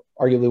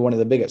arguably one of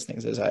the biggest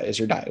things is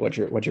your diet, what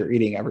you're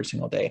eating every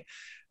single day.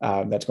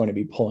 That's going to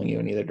be pulling you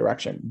in either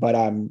direction.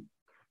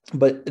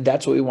 But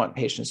that's what we want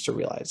patients to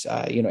realize,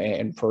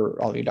 and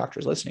for all of you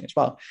doctors listening as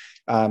well,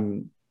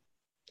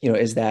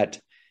 is that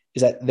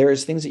there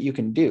is things that you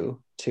can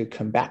do to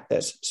combat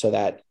this, so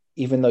that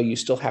even though you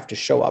still have to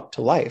show up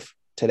to life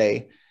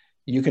today,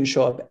 you can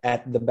show up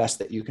at the best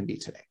that you can be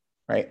today.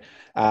 Right.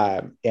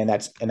 And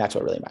that's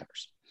what really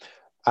matters.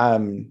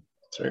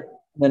 Sorry.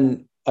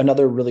 Then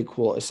another really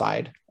cool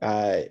aside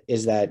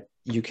is that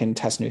you can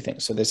test new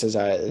things. So this is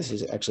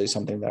actually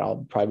something that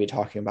I'll probably be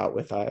talking about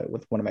with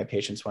one of my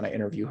patients when I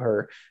interview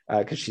her,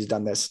 because she's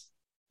done this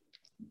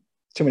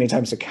too many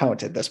times to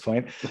count at this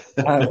point.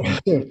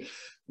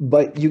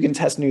 But you can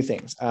test new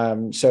things.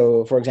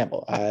 So for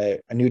example, a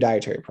new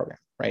dietary program,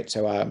 right?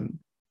 So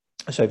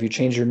if you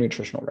change your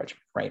nutritional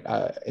regimen, right,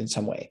 in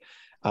some way,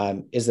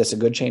 is this a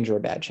good change or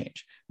a bad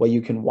change? Well,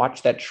 you can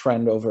watch that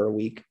trend over a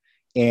week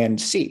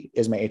and see,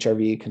 is my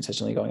HRV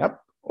consistently going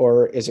up,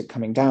 or is it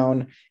coming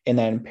down? And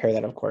then pair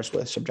that, of course,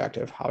 with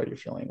subjective, how are you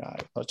feeling,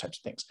 those types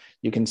of things.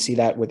 You can see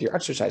that with your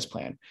exercise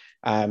plan,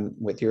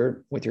 with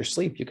your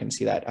sleep. You can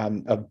see that.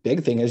 A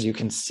big thing is you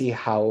can see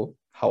how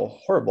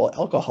horrible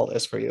alcohol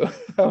is for you.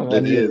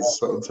 It is.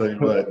 I'll tell you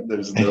what,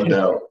 there's no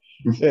doubt.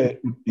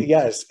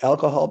 Yes,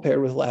 alcohol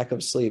paired with lack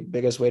of sleep,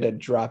 biggest way to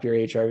drop your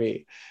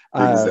HRV.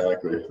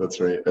 Exactly, that's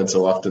right. And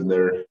so often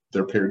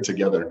they're paired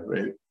together,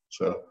 right?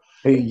 So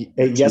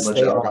yes, too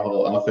much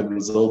alcohol often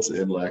results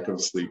in lack of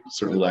sleep,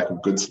 certainly lack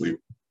of good sleep.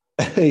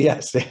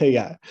 Yes,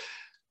 yeah.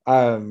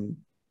 And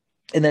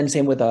then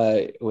same with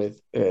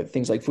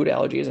things like food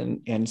allergies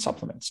and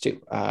supplements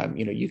too.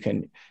 You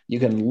can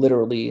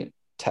literally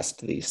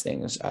test these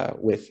things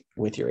with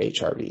your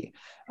HRV.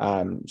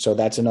 So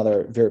that's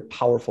another very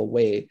powerful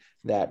way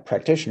that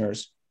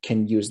practitioners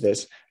can use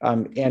this.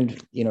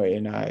 And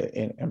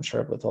I'm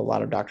sure with a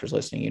lot of doctors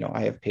listening,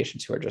 I have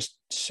patients who are just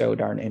so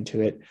darn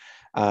into it,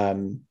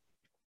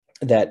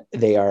 that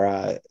they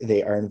are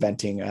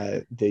inventing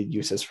the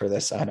uses for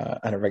this on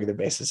a regular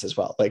basis as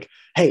well. Like,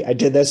 hey, I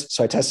did this,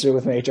 so I tested it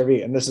with my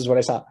HRV, and this is what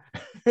I saw.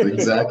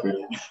 Exactly.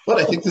 But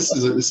I think this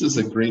is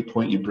a great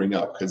point you bring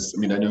up, because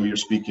I know you're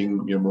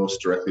speaking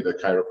most directly to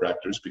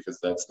chiropractors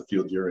because that's the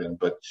field you're in.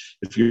 But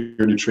if you're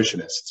a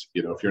nutritionist,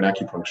 if you're an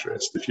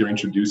acupuncturist, if you're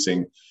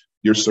introducing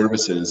your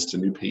services to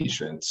new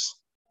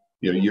patients,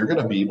 you're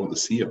going to be able to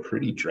see a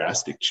pretty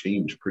drastic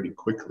change pretty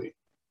quickly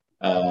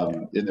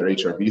in their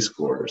HRV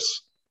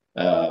scores.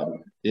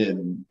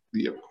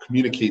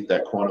 Communicate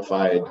that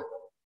quantified,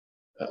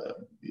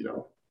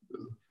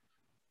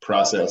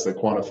 process, that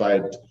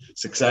quantified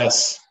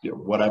success,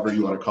 whatever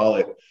you want to call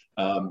it,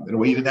 in a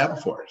way you didn't have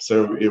before.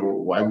 So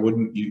why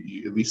wouldn't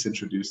you at least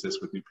introduce this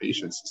with new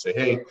patients and say,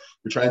 hey,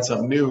 you're trying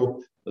something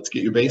new. Let's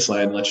get your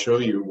baseline. Let's show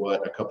you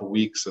what a couple of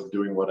weeks of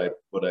doing what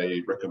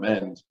I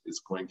recommend is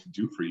going to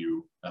do for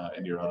you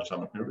and your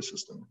autonomic nervous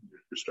system,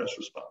 your stress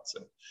response.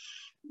 And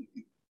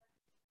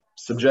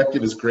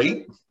subjective is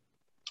great,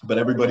 but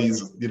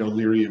everybody's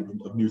leery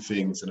of new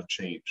things and of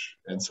change.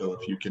 And so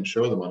if you can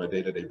show them on a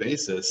day-to-day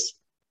basis,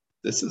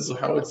 this is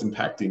how it's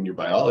impacting your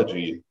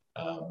biology,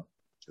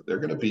 they're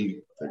going to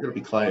be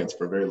clients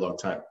for a very long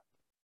time.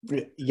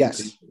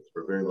 Yes,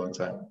 for a very long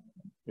time.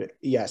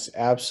 Yes,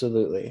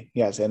 absolutely.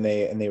 Yes, and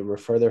they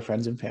refer their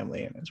friends and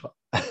family in as well.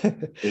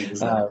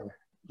 Exactly.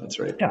 That's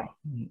right.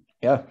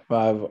 Yeah,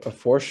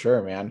 for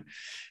sure, man.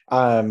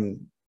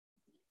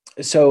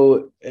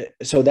 So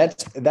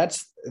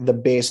that's the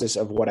basis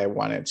of what I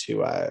wanted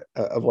to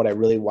of what I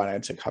really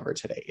wanted to cover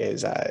today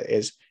is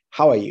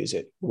how I use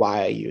it,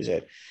 why I use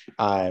it,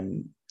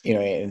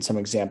 and some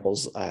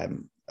examples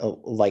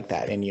like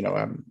that. And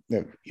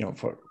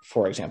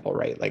for example,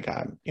 right, like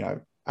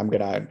I'm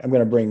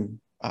gonna bring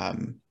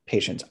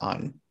patients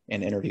on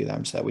and interview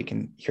them so that we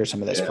can hear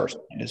some of this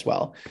firsthand as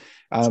well.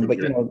 But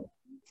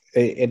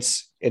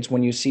it's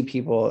when you see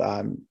people,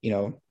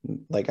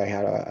 like I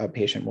had a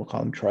patient, we'll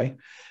call him Troy,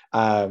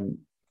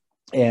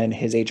 and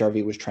his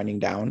HRV was trending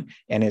down,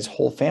 and his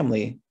whole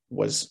family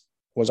was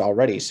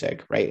already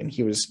sick, right? And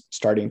he was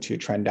starting to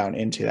trend down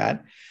into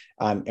that,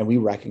 and we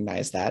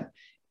recognized that,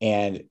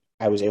 and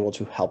I was able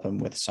to help him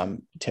with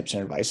some tips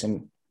and advice.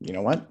 And you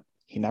know what?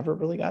 He never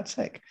really got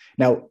sick.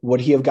 Now,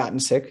 would he have gotten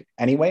sick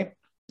anyway?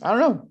 I don't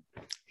know.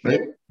 Right?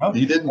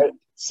 He didn't.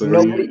 So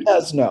nobody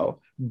does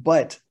know.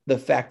 But the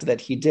fact that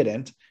he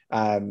didn't,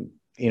 and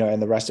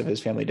the rest of his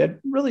family did,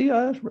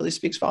 really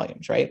speaks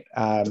volumes, right?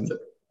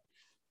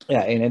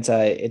 Yeah, and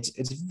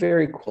it's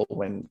very cool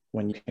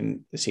when you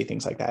can see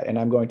things like that. And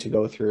I'm going to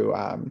go through,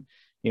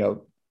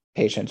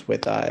 patients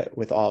with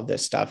all of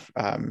this stuff.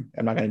 I'm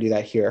not going to do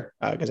that here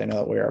because I know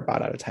that we're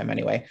about out of time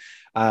anyway.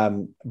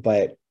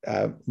 But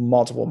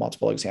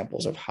multiple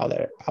examples of how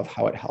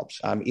it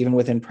helps, even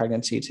within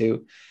pregnancy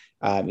too.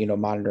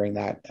 Monitoring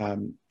that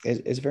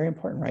is very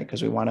important, right?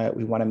 Because we want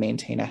to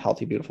maintain a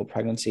healthy, beautiful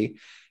pregnancy,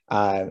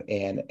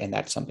 and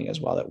that's something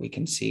as well that we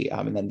can see.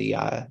 And then the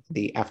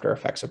after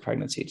effects of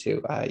pregnancy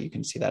too. You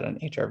can see that on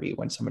HRV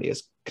when somebody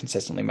is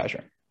consistently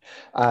measuring.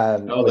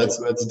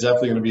 That's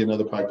definitely going to be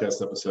another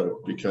podcast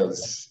episode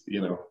because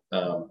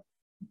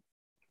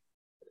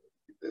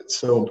it's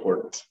so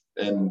important,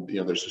 and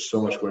there's just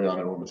so much going on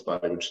in a woman's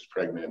body when she's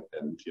pregnant,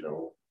 and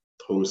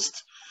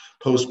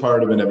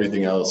postpartum and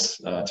everything else.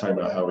 Talking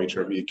about how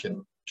HRV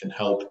can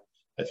help,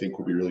 I think,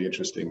 will be really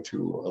interesting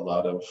to a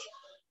lot of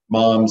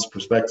moms,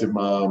 prospective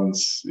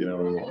moms.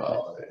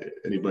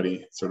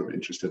 Anybody sort of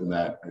interested in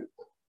that.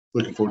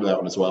 Looking forward to that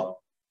one as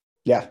well.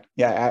 Yeah,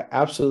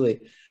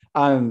 absolutely.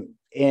 And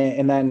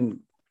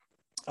then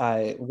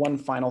one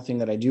final thing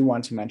that I do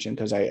want to mention,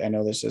 because I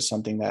know this is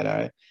something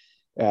that,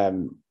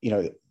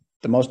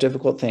 the most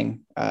difficult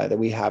thing that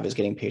we have is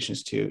getting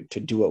patients to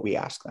do what we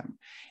ask them.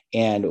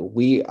 And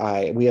we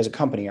as a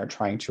company are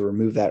trying to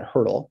remove that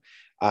hurdle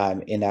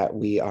in that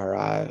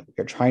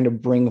we're trying to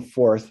bring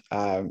forth,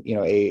 a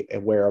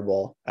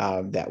wearable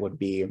that would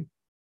be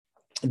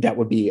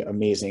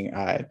amazing.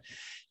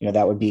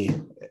 That would be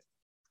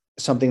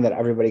something that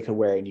everybody could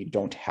wear and you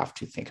don't have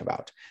to think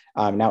about.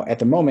 Now, at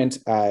the moment,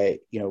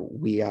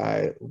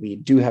 we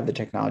do have the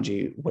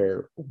technology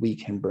where we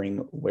can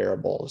bring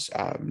wearables,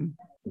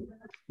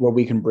 where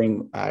we can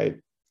bring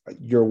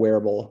your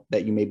wearable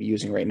that you may be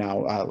using right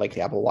now, like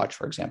the Apple Watch,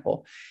 for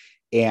example,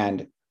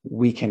 and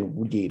we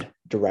can read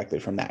directly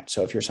from that.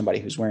 So if you're somebody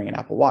who's wearing an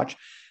Apple Watch,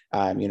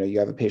 you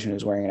have a patient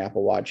who's wearing an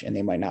Apple Watch and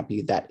they might not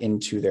be that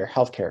into their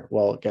healthcare.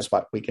 Well, guess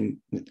what?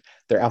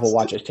 Their Apple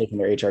Watch is taking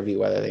their HRV,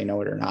 whether they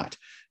know it or not.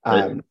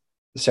 Right.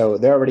 So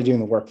they're already doing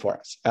the work for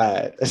us.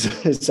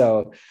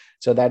 So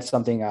that's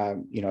something,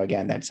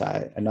 again, that's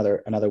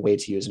another way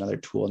to use another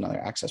tool, another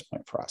access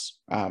point for us.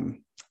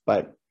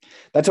 But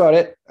that's about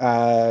it.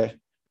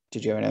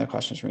 Did you have any other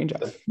questions for me,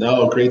 Jeff?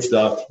 No, great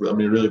stuff. I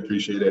mean, really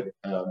appreciate it.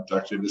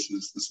 Doctor, this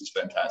is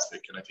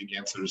fantastic. And I think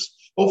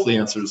hopefully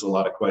answers a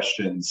lot of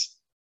questions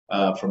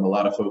from a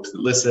lot of folks that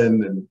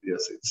listen. And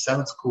yes, it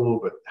sounds cool,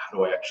 but how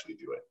do I actually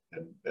do it?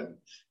 And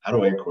how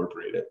do I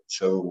incorporate it?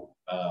 So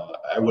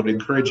I would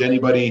encourage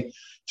anybody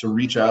to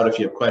reach out if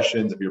you have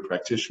questions, if you're a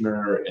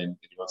practitioner and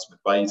you want some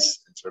advice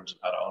in terms of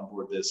how to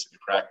onboard this in your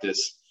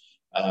practice.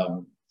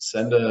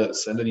 Send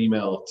an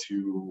email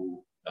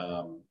to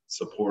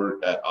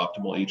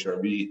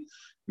support@OptimalHRV.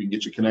 We can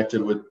get you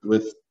connected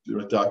with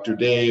Dr.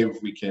 Dave.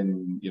 We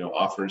can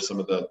offer some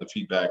of the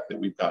feedback that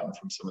we've gotten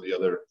from some of the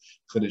other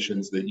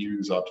clinicians that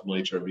use Optimal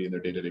HRV in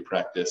their day-to-day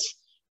practice.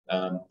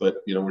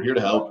 But we're here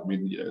to help. I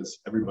mean, as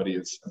everybody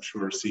is, I'm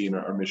sure, seeing,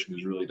 our mission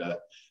is really to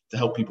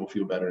help people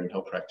feel better and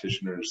help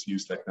practitioners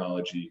use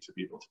technology to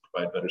be able to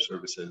provide better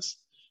services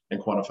and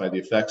quantify the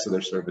effects of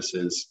their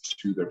services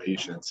to their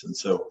patients. And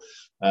so,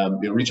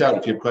 reach out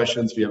if you have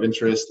questions, if you have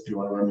interest, if you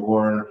want to learn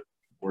more.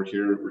 We're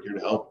here to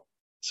help.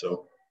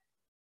 So,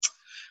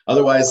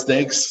 otherwise,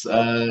 thanks,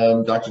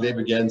 Dr. Dave.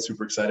 Again,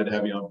 super excited to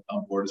have you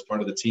on board as part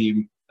of the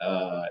team,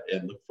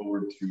 and look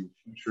forward to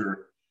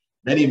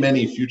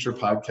many future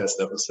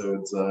podcast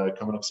episodes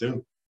coming up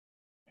soon.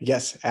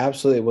 Yes,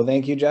 absolutely. Well,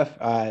 thank you, Jeff.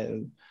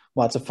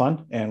 Lots of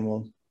fun, and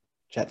we'll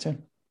chat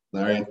soon.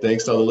 All right.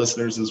 Thanks to all the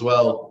listeners as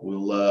well.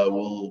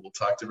 We'll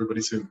talk to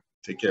everybody soon.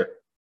 Take care.